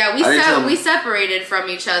like. Yeah, we separated from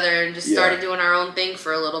each other and just started doing our own thing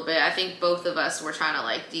for a little bit. I think both of us were trying to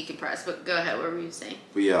like decompress. But go ahead, what were you saying?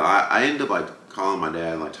 But yeah, I ended up like calling my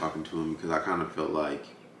dad and like talking to him, because I kind of felt like,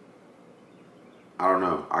 I don't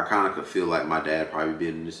know, I kind of could feel like my dad probably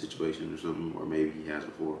been in this situation or something, or maybe he has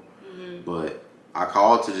before. But I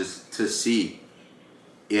called to see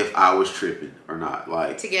if I was tripping or not,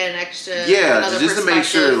 like to get an extra just to make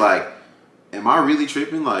sure, like, am I really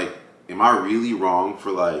tripping? Like, am I really wrong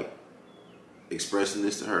for like expressing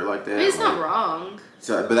this to her like that? I mean, it's like, not wrong.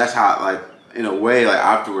 So, but that's how, like, in a way, like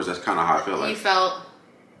afterwards, that's kind of how I felt. You felt.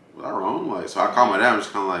 Was I wrong? Like, so I called my dad and was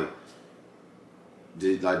kind of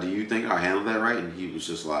like, do you think I handled that right? And he was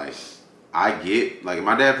just like, I get, like,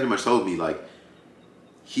 my dad pretty much told me, like,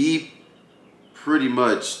 he pretty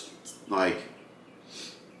much like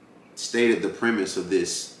stated the premise of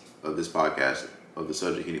this podcast, of the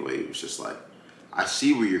subject anyway. It was just like, I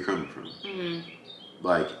see where you're coming from.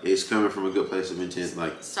 Like, it's coming from a good place of intent.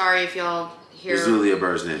 Like, sorry if y'all hear. There's literally a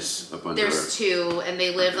bird's nest up under. There's two, and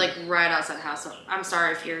they live like right outside the house. So I'm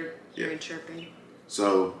sorry if you're hearing chirping.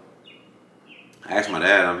 So I asked my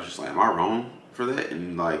dad. I was just like, "Am I wrong for that?"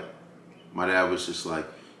 And like, my dad was just like,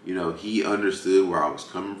 you know, he understood where I was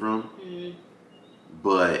coming from,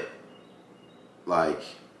 but like,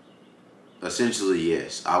 essentially,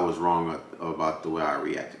 yes, I was wrong about the way I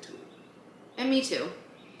reacted to it. And me too.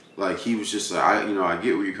 Like, he was just like, I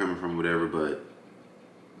get where you're coming from, whatever, but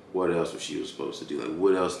what else was she supposed to do? Like,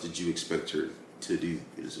 what else did you expect her to do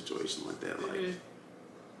in a situation like that? Like, there's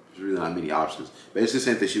really not many options. Basically, the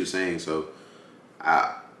same thing she was saying. So,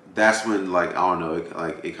 that's when, like, I don't know,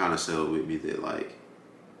 it kind of settled with me that, like,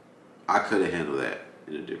 I could have handled that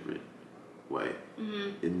in a different way.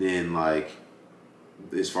 And then, like,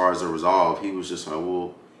 as far as the resolve, he was just like,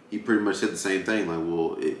 well, he pretty much said the same thing. Like,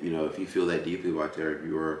 well, you know, if you feel that deeply about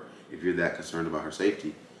her, if you're that concerned about her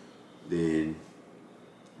safety, then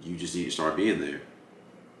you just need to start being there.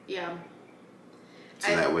 Yeah.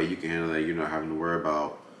 So that way you can handle that. You're not having to worry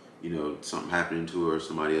about, you know, something happening to her, or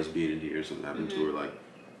somebody else being in here, or something happening to her. Like,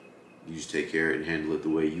 you just take care of it and handle it the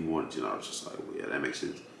way you want it to. And I was just like, well, yeah, that makes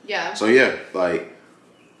sense. Yeah. So yeah, like,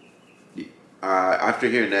 after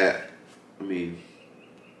hearing that, I mean,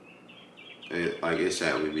 it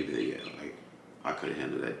sat with me that, like, I could have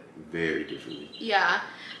handled that very differently. Yeah,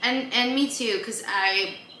 and me too, because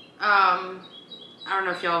I don't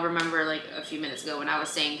know if y'all remember, like, a few minutes ago when I was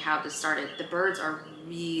saying how this started. The birds are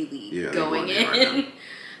really going in. Right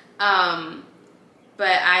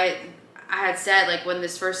but I had said, like, when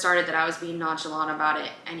this first started, that I was being nonchalant about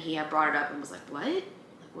it, and he had brought it up and was like, what? Like,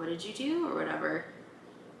 what did you do? Or whatever.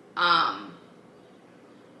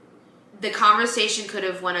 The conversation could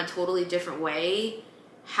have went a totally different way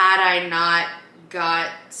had I not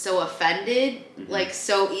got so offended, like,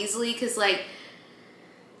 so easily. Because, like,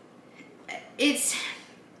 it's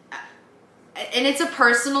a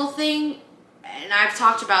personal thing, and I've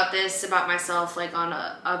talked about this about myself, like on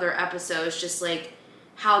other episodes, just like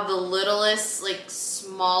how the littlest, like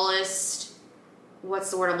smallest,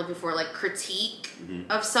 what's the word I'm looking for, like critique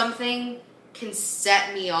of something can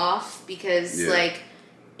set me off, because like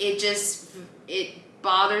it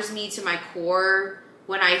bothers me to my core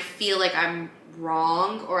when I feel like I'm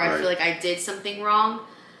wrong, or I feel like I did something wrong,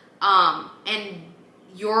 and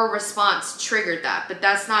your response triggered that, but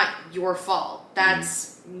that's not your fault.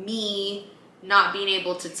 That's me not being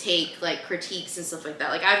able to take like critiques and stuff like that.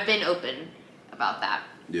 Like, I've been open about that.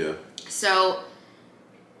 Yeah. So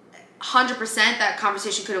 100% that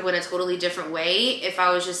conversation could have went a totally different way if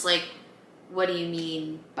I was just like, what do you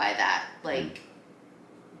mean by that? Like,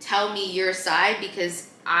 tell me your side, because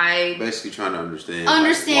I basically trying to understand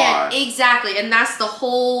like, why. Exactly. And that's the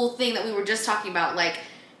whole thing that we were just talking about. Like,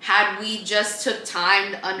 had we just took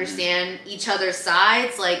time to understand each other's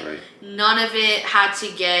sides, like none of it had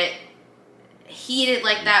to get heated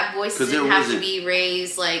like that. Voices didn't have to be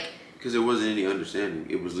raised, like, because there wasn't any understanding.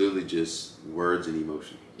 It was literally just words and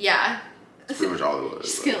emotion. Yeah. That's pretty much all it was.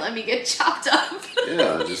 Just gonna let me get chopped up.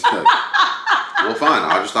 Yeah, just like, well, fine.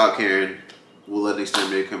 I'll just stop caring. We'll let an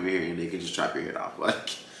exterminator come in here and they can just chop your head off. Like,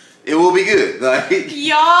 it will be good. Like,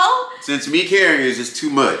 y'all. Since me caring is just too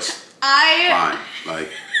much. Fine. Like,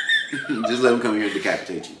 just let them come here and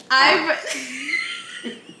decapitate you.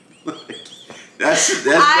 That's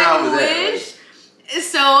where I was at. Like,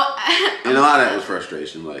 so, and a lot of that was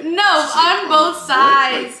frustration. Like, no, on both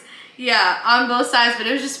sides. Like, yeah, on both sides. But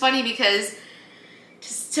it was just funny because,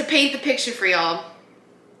 just to paint the picture for y'all,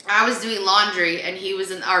 I was doing laundry and he was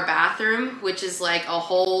in our bathroom, which is like a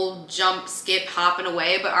whole jump, skip, hopping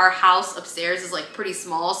away. But our house upstairs is like pretty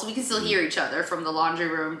small, so we can still hear each other from the laundry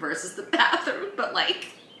room versus the bathroom. But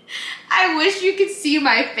like, I wish you could see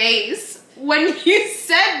my face when you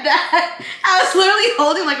said that. I was literally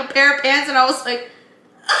holding like a pair of pants and I was like,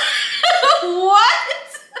 what?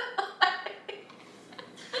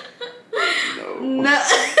 No.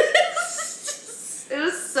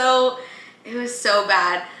 It was so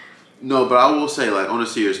bad. No, but I will say, like, on a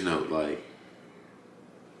serious note, like,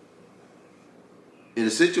 in a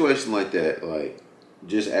situation like that, like,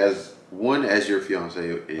 just as your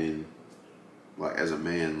fiance and like as a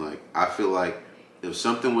man, like, I feel like if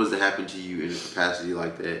something was to happen to you in a capacity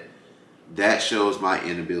like that, that shows my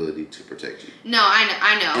inability to protect you. No,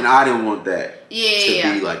 I know. And I didn't want that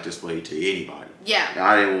to be like displayed to anybody. Yeah. And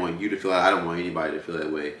I didn't want you to feel like, I don't want anybody to feel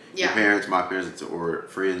that way. Yeah. Your parents, my parents, or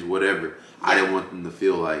friends, whatever. Yeah. I didn't want them to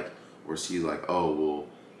feel like, or see like, oh, well,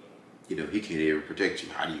 you know, he can't even protect you.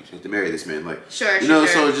 How do you have to marry this man? Like, sure.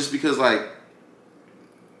 So just because, like,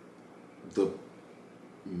 the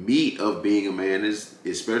meat of being a man is,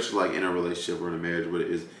 especially like in a relationship or in a marriage, what it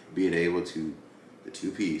is being able to, the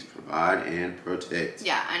two P's, provide and protect.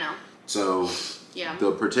 Yeah, I know. So yeah,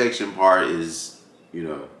 the protection part is, you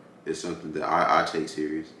know, is something that I take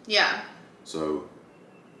serious. Yeah. So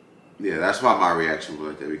yeah, that's why my reaction was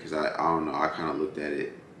like that, because I don't know, I kind of looked at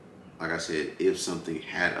it, like I said, if something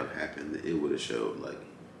had have happened, it would have showed like,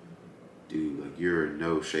 dude, like, you're in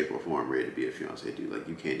no shape or form ready to be a fiance, dude. Like,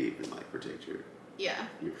 you can't even like protect your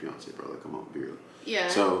fiance, bro. Like, come on, be real. Yeah.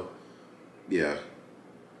 So yeah.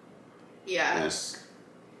 Yeah. That's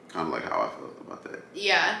kind of like how I felt about that.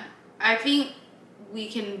 Yeah. I think we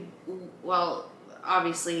can, well,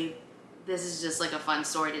 obviously this is just like a fun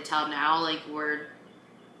story to tell now. Like, we're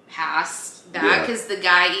past that, because the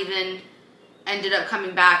guy even ended up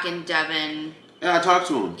coming back in Devon. Yeah, I talked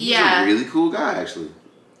to him. He's a really cool guy, actually.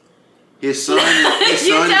 His son is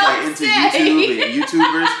like into YouTube and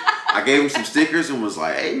YouTubers. I gave him some stickers and was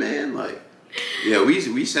like, hey man, like, yeah,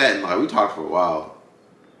 we sat and like we talked for a while.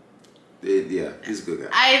 Yeah, he's a good guy.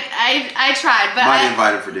 I tried, but might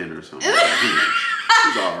invite him for dinner or something.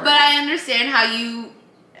 He's all right. But I understand how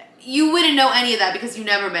you wouldn't know any of that because you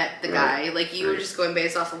never met the guy. Like, you were just going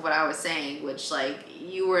based off of what I was saying, which, like,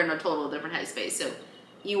 you were in a total different headspace, so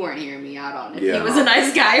you weren't hearing me out on if he was a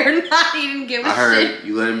nice guy or not. He didn't give a shit. I heard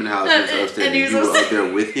you let him in the house, he was upstairs, and you were up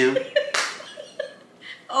there with him.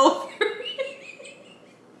 Over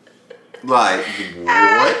like,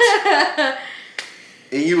 what?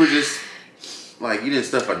 And you were just, like, you didn't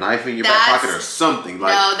stuff a knife in your back pocket or something.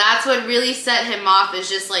 Like, no, that's what really set him off, is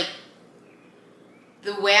just, like,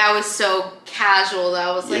 the way I was so casual that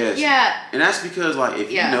I was like, yeah. And that's because, like,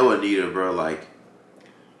 if you know Anita, bro, like,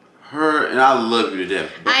 her, and I love you to death,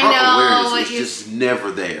 but her awareness is just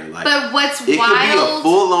never there. Like, but what's it wild, could be a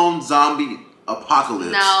full-on zombie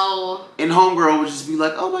apocalypse. No. And homegirl would just be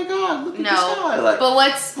like, oh my god, look at the sky. Like,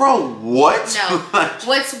 but bro, what? No.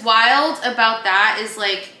 What's wild about that is,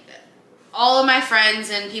 like, all of my friends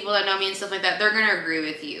and people that know me and stuff like that, they're going to agree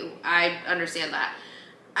with you. I understand that.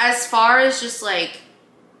 As far as just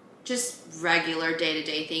regular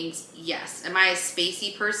day-to-day things, yes. Am I a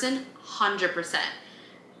spacey person? 100%.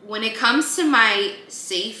 When it comes to my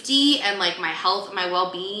safety and like my health and my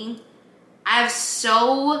well-being, I have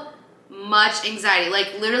so much anxiety.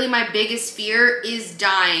 Like literally my biggest fear is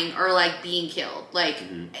dying or like being killed. Like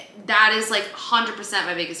that is like 100%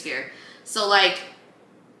 my biggest fear. So like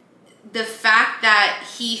the fact that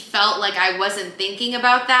he felt like I wasn't thinking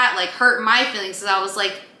about that like hurt my feelings. So I was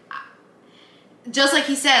like, just like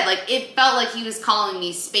he said, like it felt like he was calling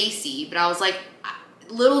me spacey, but I was like,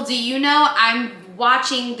 little do you know, I'm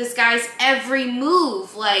watching this guy's every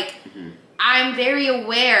move. Like I'm very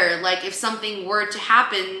aware, like if something were to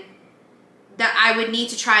happen that I would need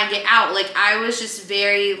to try and get out. Like I was just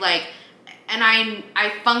very like, and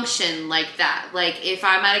I function like that. Like if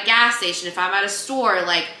I'm at a gas station, if I'm at a store,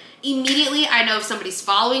 like immediately I know if somebody's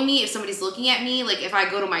following me, if somebody's looking at me. Like if I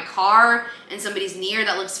go to my car and somebody's near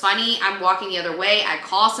that looks funny, I'm walking the other way, I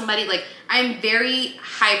call somebody. Like I'm very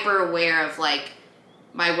hyper aware of like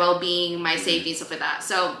my well-being, my safety and stuff like that.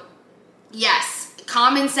 So yes,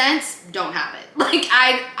 common sense, don't have it. Like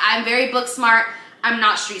I'm very book smart. I'm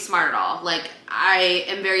not street smart at all. Like I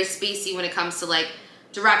am very spacey when it comes to like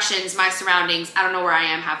directions, my surroundings. I don't know where I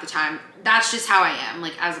am half the time. That's just how I am,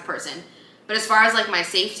 like as a person. But as far as like my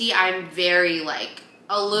safety, I'm very like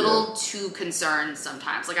a little too concerned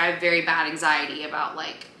sometimes. Like I have very bad anxiety about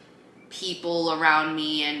like people around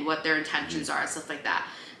me and what their intentions are and stuff like that.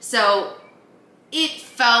 So it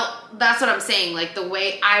felt, that's what I'm saying, like the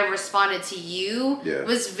way I responded to you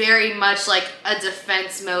was very much like a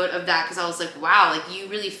defense mode of that, because I was like, wow, like you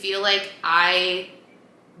really feel like I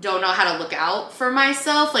don't know how to look out for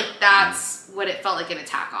myself. Like that's what it felt like an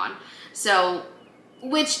attack on. So,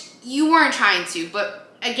 which you weren't trying to,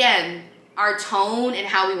 but again, our tone and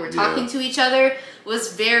how we were talking to each other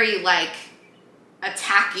was very like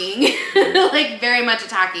attacking, like very much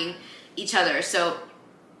attacking each other. So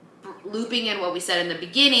looping in what we said in the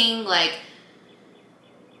beginning, like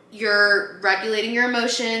you're regulating your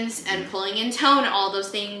emotions and pulling in tone and all those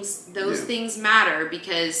things, things matter,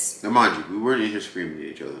 because now mind you, we weren't in here screaming at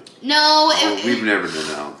each other. No, we've never done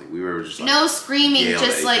that. I don't think we were just like no screaming,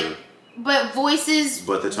 just like other. But voices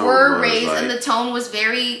but the tone were raised like, and the tone was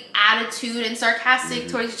very attitude and sarcastic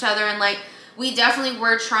towards each other, and like we definitely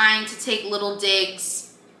were trying to take little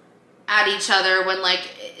digs at each other when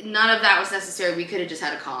like none of that was necessary. We could have just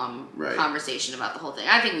had a calm conversation about the whole thing.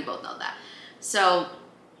 I think we both know that. So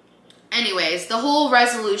anyways, the whole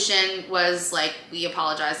resolution was like we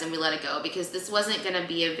apologized and we let it go, because this wasn't going to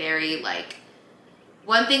be a very like,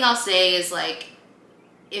 one thing I'll say is like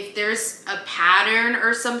if there's a pattern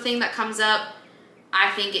or something that comes up,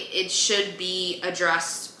 I think it should be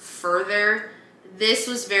addressed further. This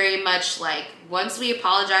was very much like once we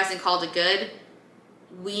apologized and called it good,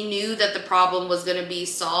 we knew that the problem was going to be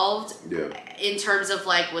solved in terms of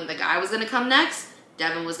like when the guy was going to come next,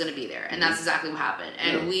 Devin was going to be there. And that's exactly what happened.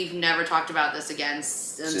 And we've never talked about this again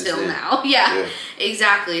until now. Yeah,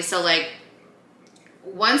 exactly. So like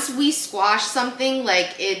once we squash something,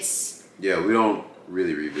 like it's... Yeah, we don't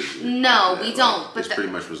really revisit it. No, we don't. Like, but it's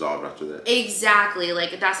pretty much resolved after that. Exactly.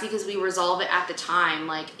 Like that's because we resolve it at the time.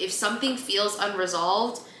 Like if something feels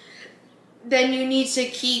unresolved, then you need to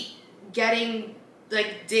keep getting...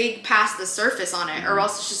 like dig past the surface on it, or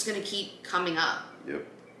else it's just gonna keep coming up. Yep.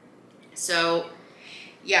 So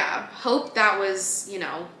yeah, hope that was, you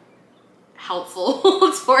know,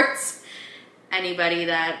 helpful towards anybody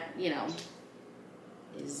that, you know,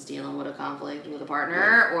 is dealing with a conflict with a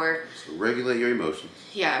partner or... So regulate your emotions.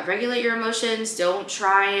 Yeah, regulate your emotions. Don't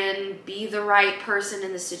try and be the right person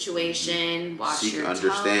in the situation. Watch your tone. Seek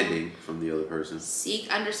understanding from the other person.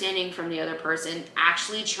 Seek understanding from the other person.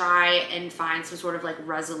 Actually try and find some sort of like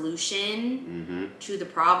resolution to the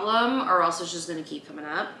problem, or else it's just going to keep coming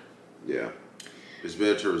up. Yeah. It's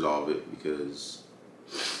better to resolve it because...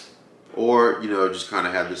 Or, you know, just kind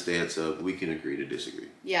of have the stance of we can agree to disagree.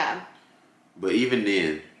 Yeah. But even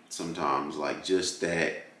then, sometimes, like, just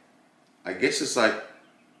that, I guess it's like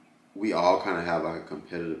we all kind of have like a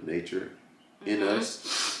competitive nature in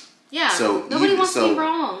us. Yeah. So nobody wants to be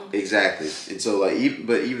wrong. Exactly. And so, like,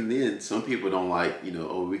 but even then, some people don't like, you know,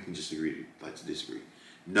 oh, we can just agree to disagree.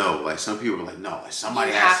 No, like, some people are like, no, like,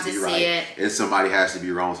 somebody has to be right and somebody has to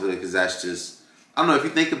be wrong. So, because that's just, I don't know, if you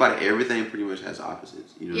think about it, everything pretty much has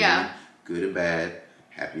opposites. You know what I mean? Good and bad,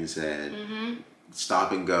 happy and sad.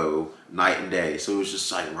 Stop and go, night and day. So it's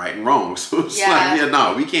just like right and wrong. So it's like,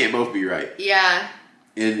 no, we can't both be right. Yeah.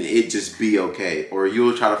 And it just be okay. Or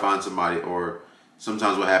you'll try to find somebody, or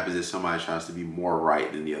sometimes what happens is somebody tries to be more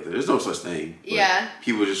right than the other. There's no such thing. Yeah.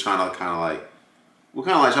 People just trying to kind of like, we'll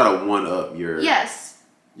kind of like try to one up your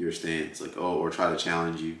stance, like or try to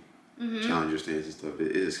challenge you, challenge your stance and stuff.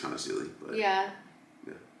 It is kind of silly, but yeah,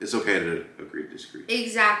 it's okay to agree to disagree.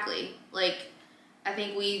 Exactly. Like, I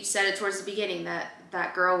think we said it towards the beginning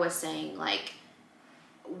that girl was saying, like,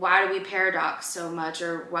 why do we paradox so much,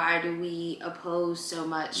 or why do we oppose so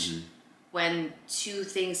much when two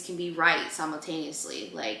things can be right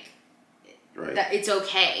simultaneously? Like, that it's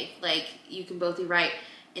okay. Like, you can both be right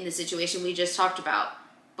in the situation we just talked about.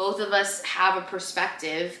 Both of us have a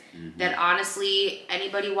perspective that honestly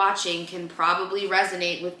anybody watching can probably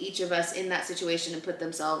resonate with each of us in that situation and put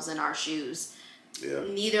themselves in our shoes. Yeah.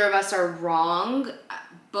 Neither of us are wrong.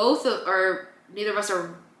 Neither of us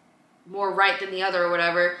are more right than the other or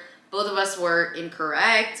whatever. Both of us were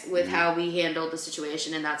incorrect with how we handled the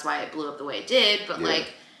situation, and that's why it blew up the way it did. But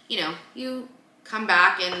like, you come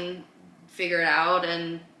back and figure it out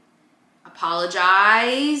and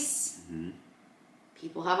apologize.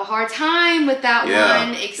 People have a hard time with that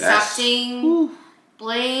one, accepting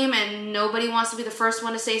blame, and nobody wants to be the first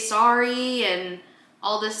one to say sorry and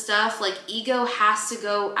all this stuff. Like, ego has to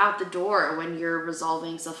go out the door when you're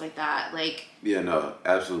resolving stuff like that. Like, yeah, no,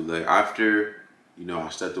 absolutely. Like, after, I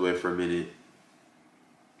stepped away for a minute,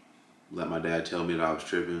 let my dad tell me that I was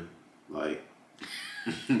tripping. Like,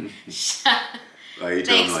 like he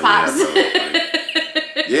told me, like, Pops. yeah, bro.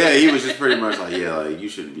 Like, yeah, he was just pretty much like, yeah, like, you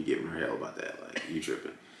shouldn't be giving her hell about that. Like, you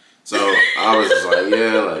tripping. So I was just like,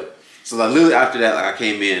 yeah, like, so like literally after that, like, I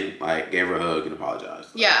came in, like, gave her a hug and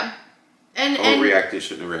apologized. Like, yeah. And overreacted,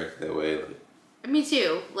 shouldn't have reacted that way. Like, me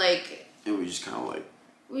too. Like, and we just kind of like,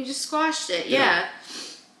 we just squashed it. Yeah.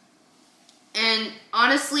 And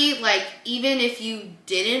honestly, like, even if you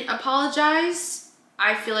didn't apologize,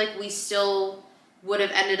 I feel like we still would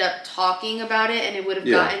have ended up talking about it, and it would have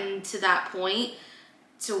gotten to that point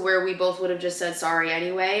to where we both would have just said sorry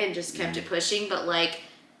anyway and just kept it pushing. But like,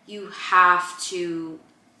 you have to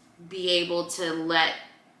be able to let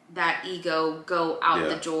that ego go out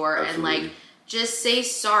the door. Absolutely. And like, just say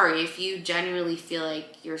sorry if you genuinely feel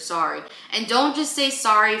like you're sorry. And don't just say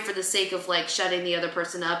sorry for the sake of like shutting the other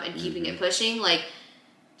person up and keeping it pushing. Like,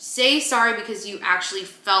 say sorry because you actually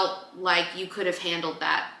felt like you could have handled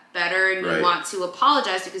that better, and you want to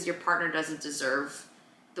apologize because your partner doesn't deserve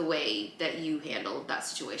the way that you handled that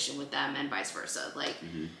situation with them, and vice versa. Like,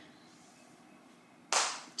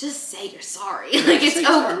 just say you're sorry. Like,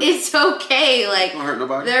 it's okay. Like, don't hurt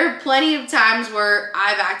nobody. There are plenty of times where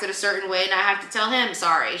I've acted a certain way and I have to tell him,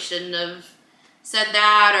 sorry, shouldn't have said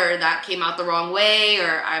that, or that came out the wrong way,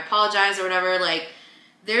 or I apologize, or whatever. Like,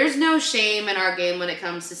 there's no shame in our game when it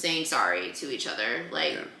comes to saying sorry to each other.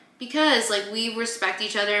 Like, because like, we respect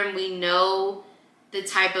each other and we know the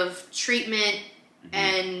type of treatment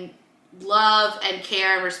and love and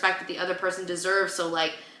care and respect that the other person deserves. So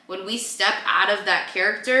like, when we step out of that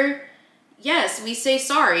character, yes, we say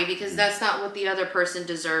sorry because that's not what the other person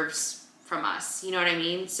deserves from us. You know what I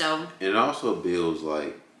mean? So, and it also builds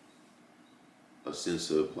like a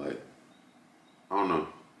sense of like, I don't know,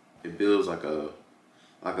 it builds like a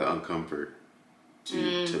uncomfort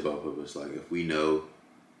to both of us. Like, if we know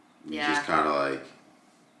we just kind of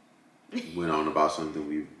like went on about something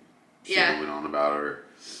we shouldn't have went on about, or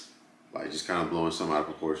like just kind of blowing something out of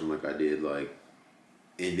proportion like I did, like,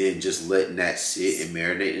 and then just letting that sit and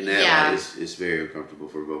marinate in that, like, it's very uncomfortable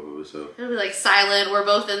for both of us. So it'll be like silent. We're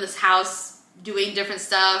both in this house doing different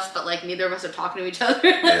stuff, but like neither of us are talking to each other.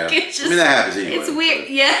 Like, it's just, that happens anyway. It's weird,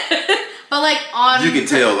 but like on, you can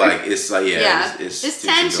tell, like, it's like it's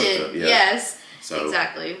tension. Yes, so.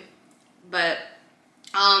 Exactly. But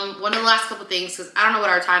one of the last couple things, because I don't know what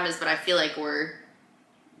our time is, but I feel like we're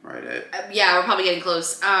right at we're probably getting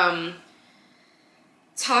close.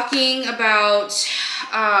 Talking about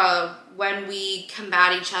when we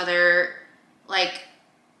combat each other, like,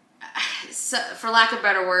 for lack of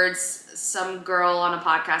better words, some girl on a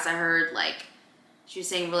podcast I heard, like, she was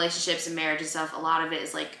saying relationships and marriage and stuff, a lot of it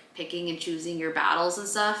is like picking and choosing your battles and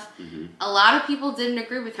stuff. A lot of people didn't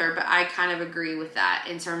agree with her, but I kind of agree with that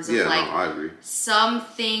in terms of I agree. Some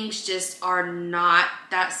things just are not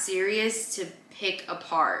that serious to pick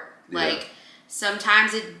apart. Like,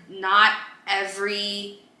 sometimes not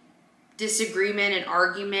every disagreement and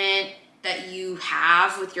argument that you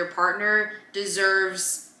have with your partner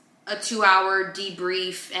deserves a 2-hour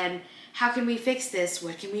debrief and how can we fix this?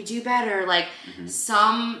 What can we do better? Like,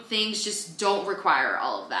 some things just don't require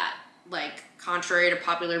all of that. Like, contrary to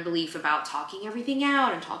popular belief about talking everything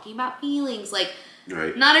out and talking about feelings, like,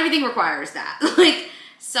 not everything requires that. Like,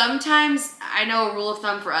 sometimes, I know a rule of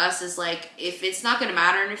thumb for us is like, if it's not going to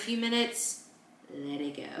matter in a few minutes, let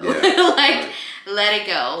it go. Yeah. Like, let it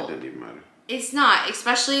go. It doesn't even matter. It's not.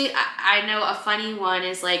 Especially, I know a funny one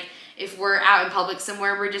is like, if we're out in public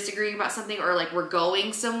somewhere, we're disagreeing about something, or like we're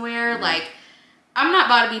going somewhere, like, I'm not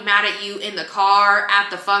about to be mad at you in the car, at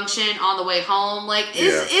the function, on the way home. Like,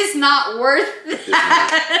 it's not worth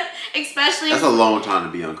that. Especially that's a long time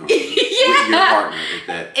to be uncomfortable with your partner. Like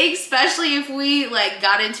that. Especially if we like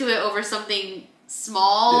got into it over something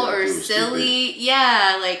small or silly. Stupid.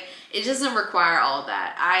 Yeah, like it doesn't require all of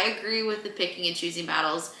that. I agree with the picking and choosing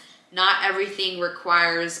battles. Not everything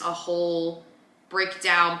requires a whole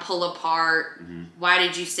breakdown, pull apart. Mm-hmm. Why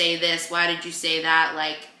did you say this? Why did you say that?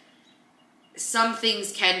 Like, some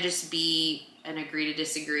things can just be an agree to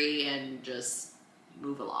disagree and just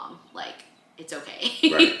move along. Like, it's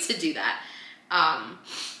okay to do that.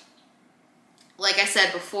 Like I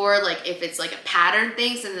said before, like if it's like a pattern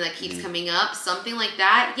thing, something that keeps coming up, something like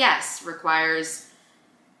that, yes, requires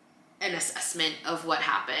an assessment of what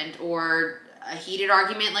happened, or a heated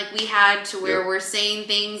argument like we had to where we're saying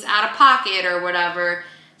things out of pocket or whatever.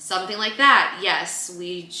 Something like that, yes,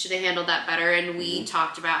 we should have handled that better, and we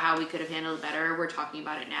talked about how we could have handled it better. We're talking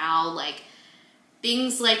about it now. Like,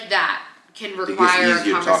 things like that can require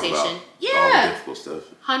a conversation. All the difficult stuff.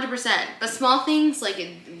 100%. But small things, like,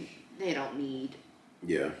 they don't need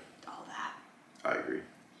all that. I agree.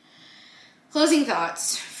 Closing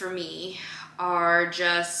thoughts for me are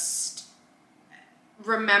just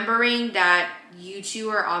remembering that you two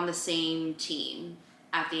are on the same team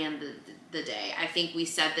at the end of the day. I think we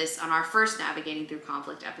said this on our first Navigating Through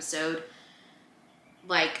Conflict episode.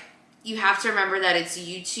 Like, you have to remember that it's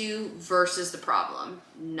you two versus the problem,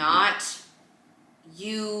 not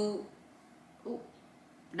you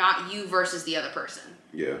versus the other person.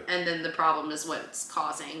 Yeah. And then the problem is what's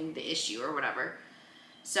causing the issue or whatever.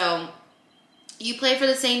 So, you play for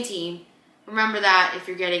the same team. Remember that if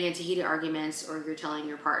you're getting into heated arguments, or you're telling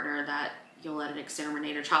your partner that you'll let an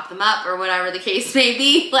exterminator chop them up, or whatever the case may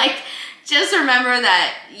be, like, just remember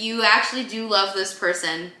that you actually do love this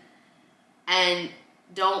person, and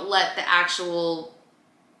don't let the actual,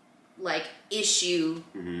 like, issue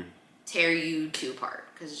tear you two apart,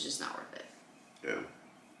 because it's just not worth it. Yeah.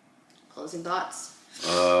 Closing thoughts?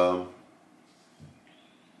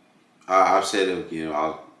 I've said it,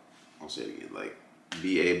 I'll say it again, like,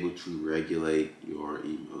 be able to regulate your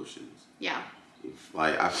emotions. Yeah.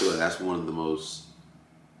 I feel like that's one of the most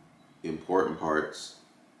important parts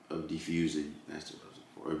of diffusing. That's what I was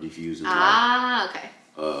looking for. Of diffusing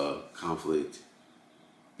conflict,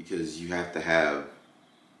 because you have to have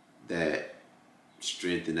that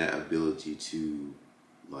strength and that ability to,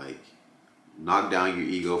 like, knock down your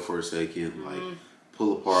ego for a second, like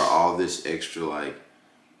pull apart all this extra, like,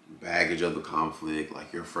 baggage of the conflict,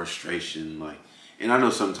 like your frustration, like. And I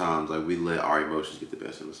know sometimes, like, we let our emotions get the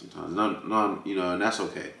best of us sometimes. And that's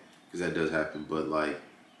okay, because that does happen. But, like,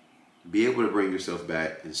 be able to bring yourself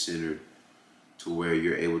back and centered to where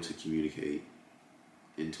you're able to communicate,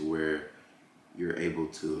 and to where you're able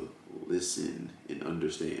to listen and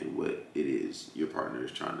understand what it is your partner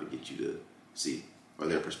is trying to get you to see, or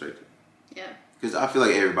their perspective. Yeah. Because I feel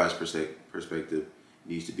like everybody's perspective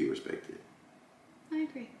needs to be respected. I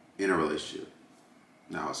agree. In a relationship.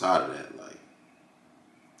 Now, outside of that, like,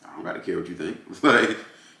 I don't gotta care what you think, like,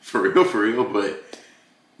 for real. But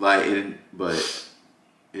like, in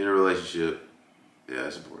a relationship, yeah,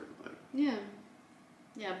 it's important. Like, yeah.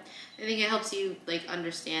 I think it helps you, like,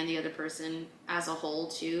 understand the other person as a whole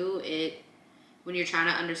too. When you're trying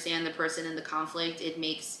to understand the person in the conflict, it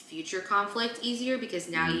makes future conflict easier, because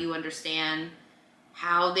now you understand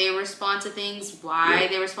how they respond to things, why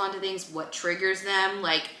they respond to things, what triggers them.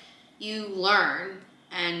 Like, you learn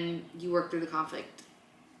and you work through the conflict.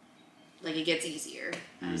 Like, it gets easier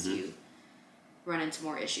as you run into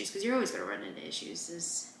more issues, because you're always going to run into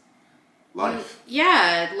issues. Life.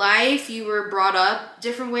 Life. You were brought up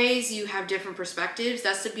different ways. You have different perspectives.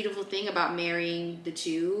 That's the beautiful thing about marrying the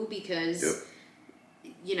two, because,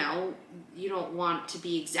 you don't want to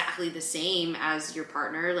be exactly the same as your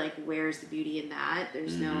partner. Like, where's the beauty in that?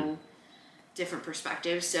 There's no different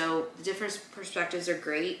perspectives. So the different perspectives are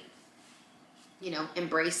great.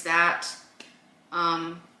 Embrace that.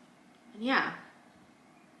 Yeah.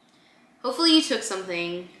 Hopefully you took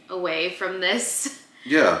something away from this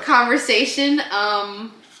conversation.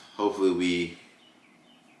 Hopefully we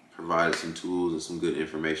provided some tools and some good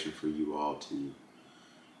information for you all to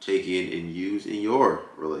take in and use in your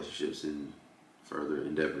relationships and further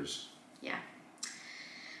endeavors. Yeah.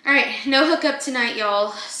 All right. No hookup tonight,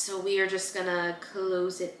 y'all. So we are just going to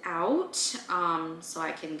close it out so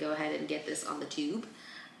I can go ahead and get this on the tube.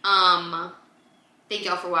 Thank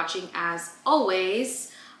y'all for watching, as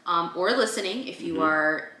always. or listening if you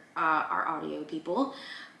are our audio people.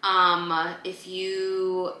 If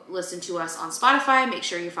you listen to us on Spotify, make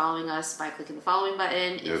sure you're following us by clicking the following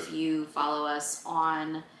button. Yep. If you follow us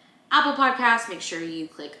on Apple Podcasts, make sure you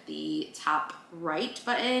click the top right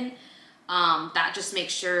button. That just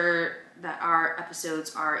makes sure that our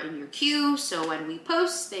episodes are in your queue, so when we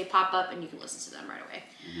post, they pop up and you can listen to them right away.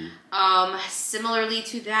 Similarly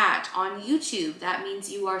to that, on YouTube, that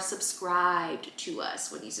means you are subscribed to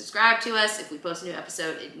us. When you subscribe to us, if we post a new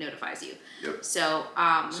episode, it notifies you. Yep. So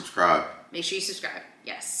Subscribe. make sure you subscribe.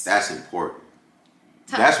 Yes. That's important.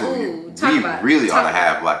 That's what we about it. really ought to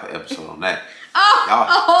have like an episode on that. Oh, a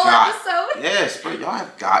whole episode? Yes, but y'all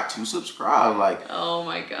have got to subscribe. Like, oh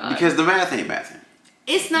my God. because the math ain't mathing.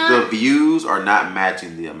 It's not. The views are not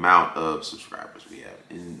matching the amount of subscribers we have.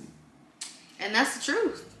 And that's the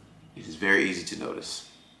truth. It is very easy to notice.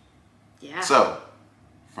 Yeah. So,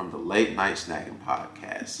 from the Late Night Snacking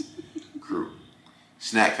Podcast crew,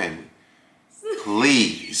 Snack Family,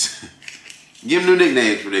 please give them new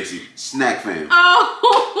nicknames for next season. Snack Family.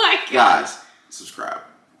 Oh my God. Guys, subscribe.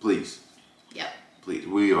 Please. Yep. Please.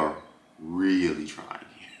 We are really trying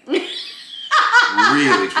here.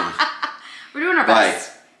 Really trying. We're doing our best.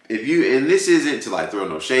 Like, if you, and this isn't to like throw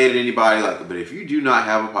no shade at anybody, like, but if you do not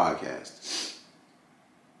have a podcast,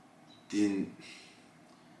 then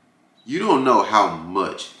you don't know how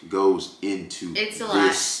much goes into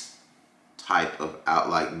this type of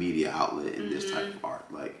media outlet and this type of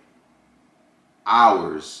art. Like,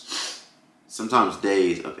 hours, sometimes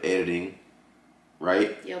days of editing,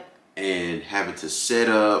 right? Yep. And having to set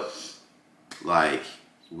up, like,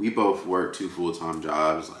 we both work 2 full-time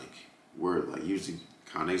jobs, like, we're like usually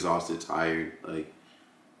kind of exhausted, tired, like.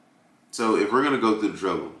 So if we're gonna go through the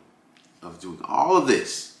trouble of doing all of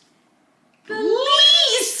this, the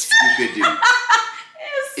least you could do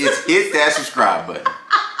is hit that subscribe button.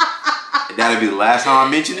 And that'll be the last time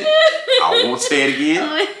I mention it. I won't say it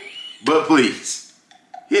again, but please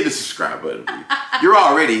hit the subscribe button. Please. You're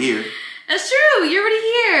already here. That's true. You're already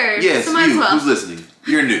here. Yes, so might as well. who's listening,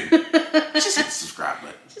 you're new. Just hit the subscribe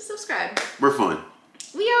button. Just subscribe. We're fun.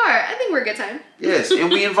 We are. I think we're a good time. Yes,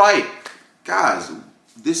 and we invite, guys,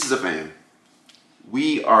 this is a fam.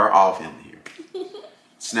 We are all family here.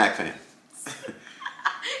 Snack fam.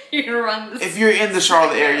 You're gonna run this. If you're in the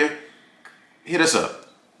Charlotte area, hit us up.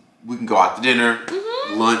 We can go out to dinner,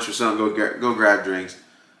 lunch or something, go grab drinks.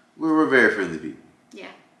 We're very friendly people.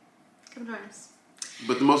 Yeah. Come join us.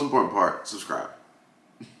 But the most important part, subscribe.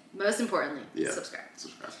 Most importantly, Yeah. subscribe.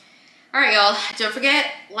 Subscribe. All right, y'all. Don't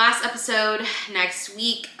forget, last episode next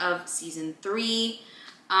week of season 3.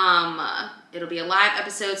 It'll be a live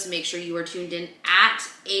episode, so make sure you are tuned in at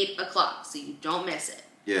 8 o'clock so you don't miss it.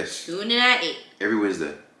 Yes. Tune in at 8. Every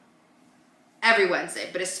Wednesday. Every Wednesday,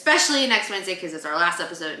 but especially next Wednesday because it's our last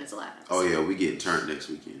episode and it's a live episode. Oh, yeah, we getting turned next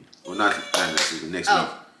weekend. Well, not next weekend, next week.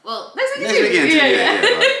 Well, next weekend Next too. weekend, too. Yeah.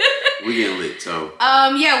 Right. Yeah. We getting lit, so.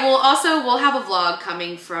 Yeah, we'll have a vlog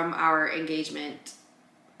coming from our engagement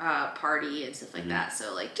party and stuff like that.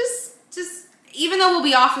 So like just even though we'll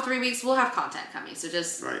be off for 3 weeks, we'll have content coming. So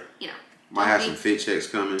just you know, might have some fit checks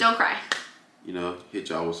coming. Don't cry. You know, hit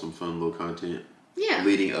y'all with some fun little content. Yeah.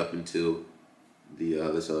 Leading up until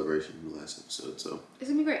the celebration, the last episode. So it's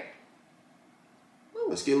gonna be great. Woo.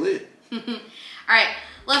 Let's get lit. All right,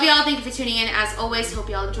 love y'all. Thank you for tuning in. As always, hope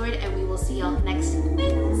y'all enjoyed, and we will see y'all next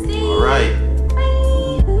Wednesday. All right.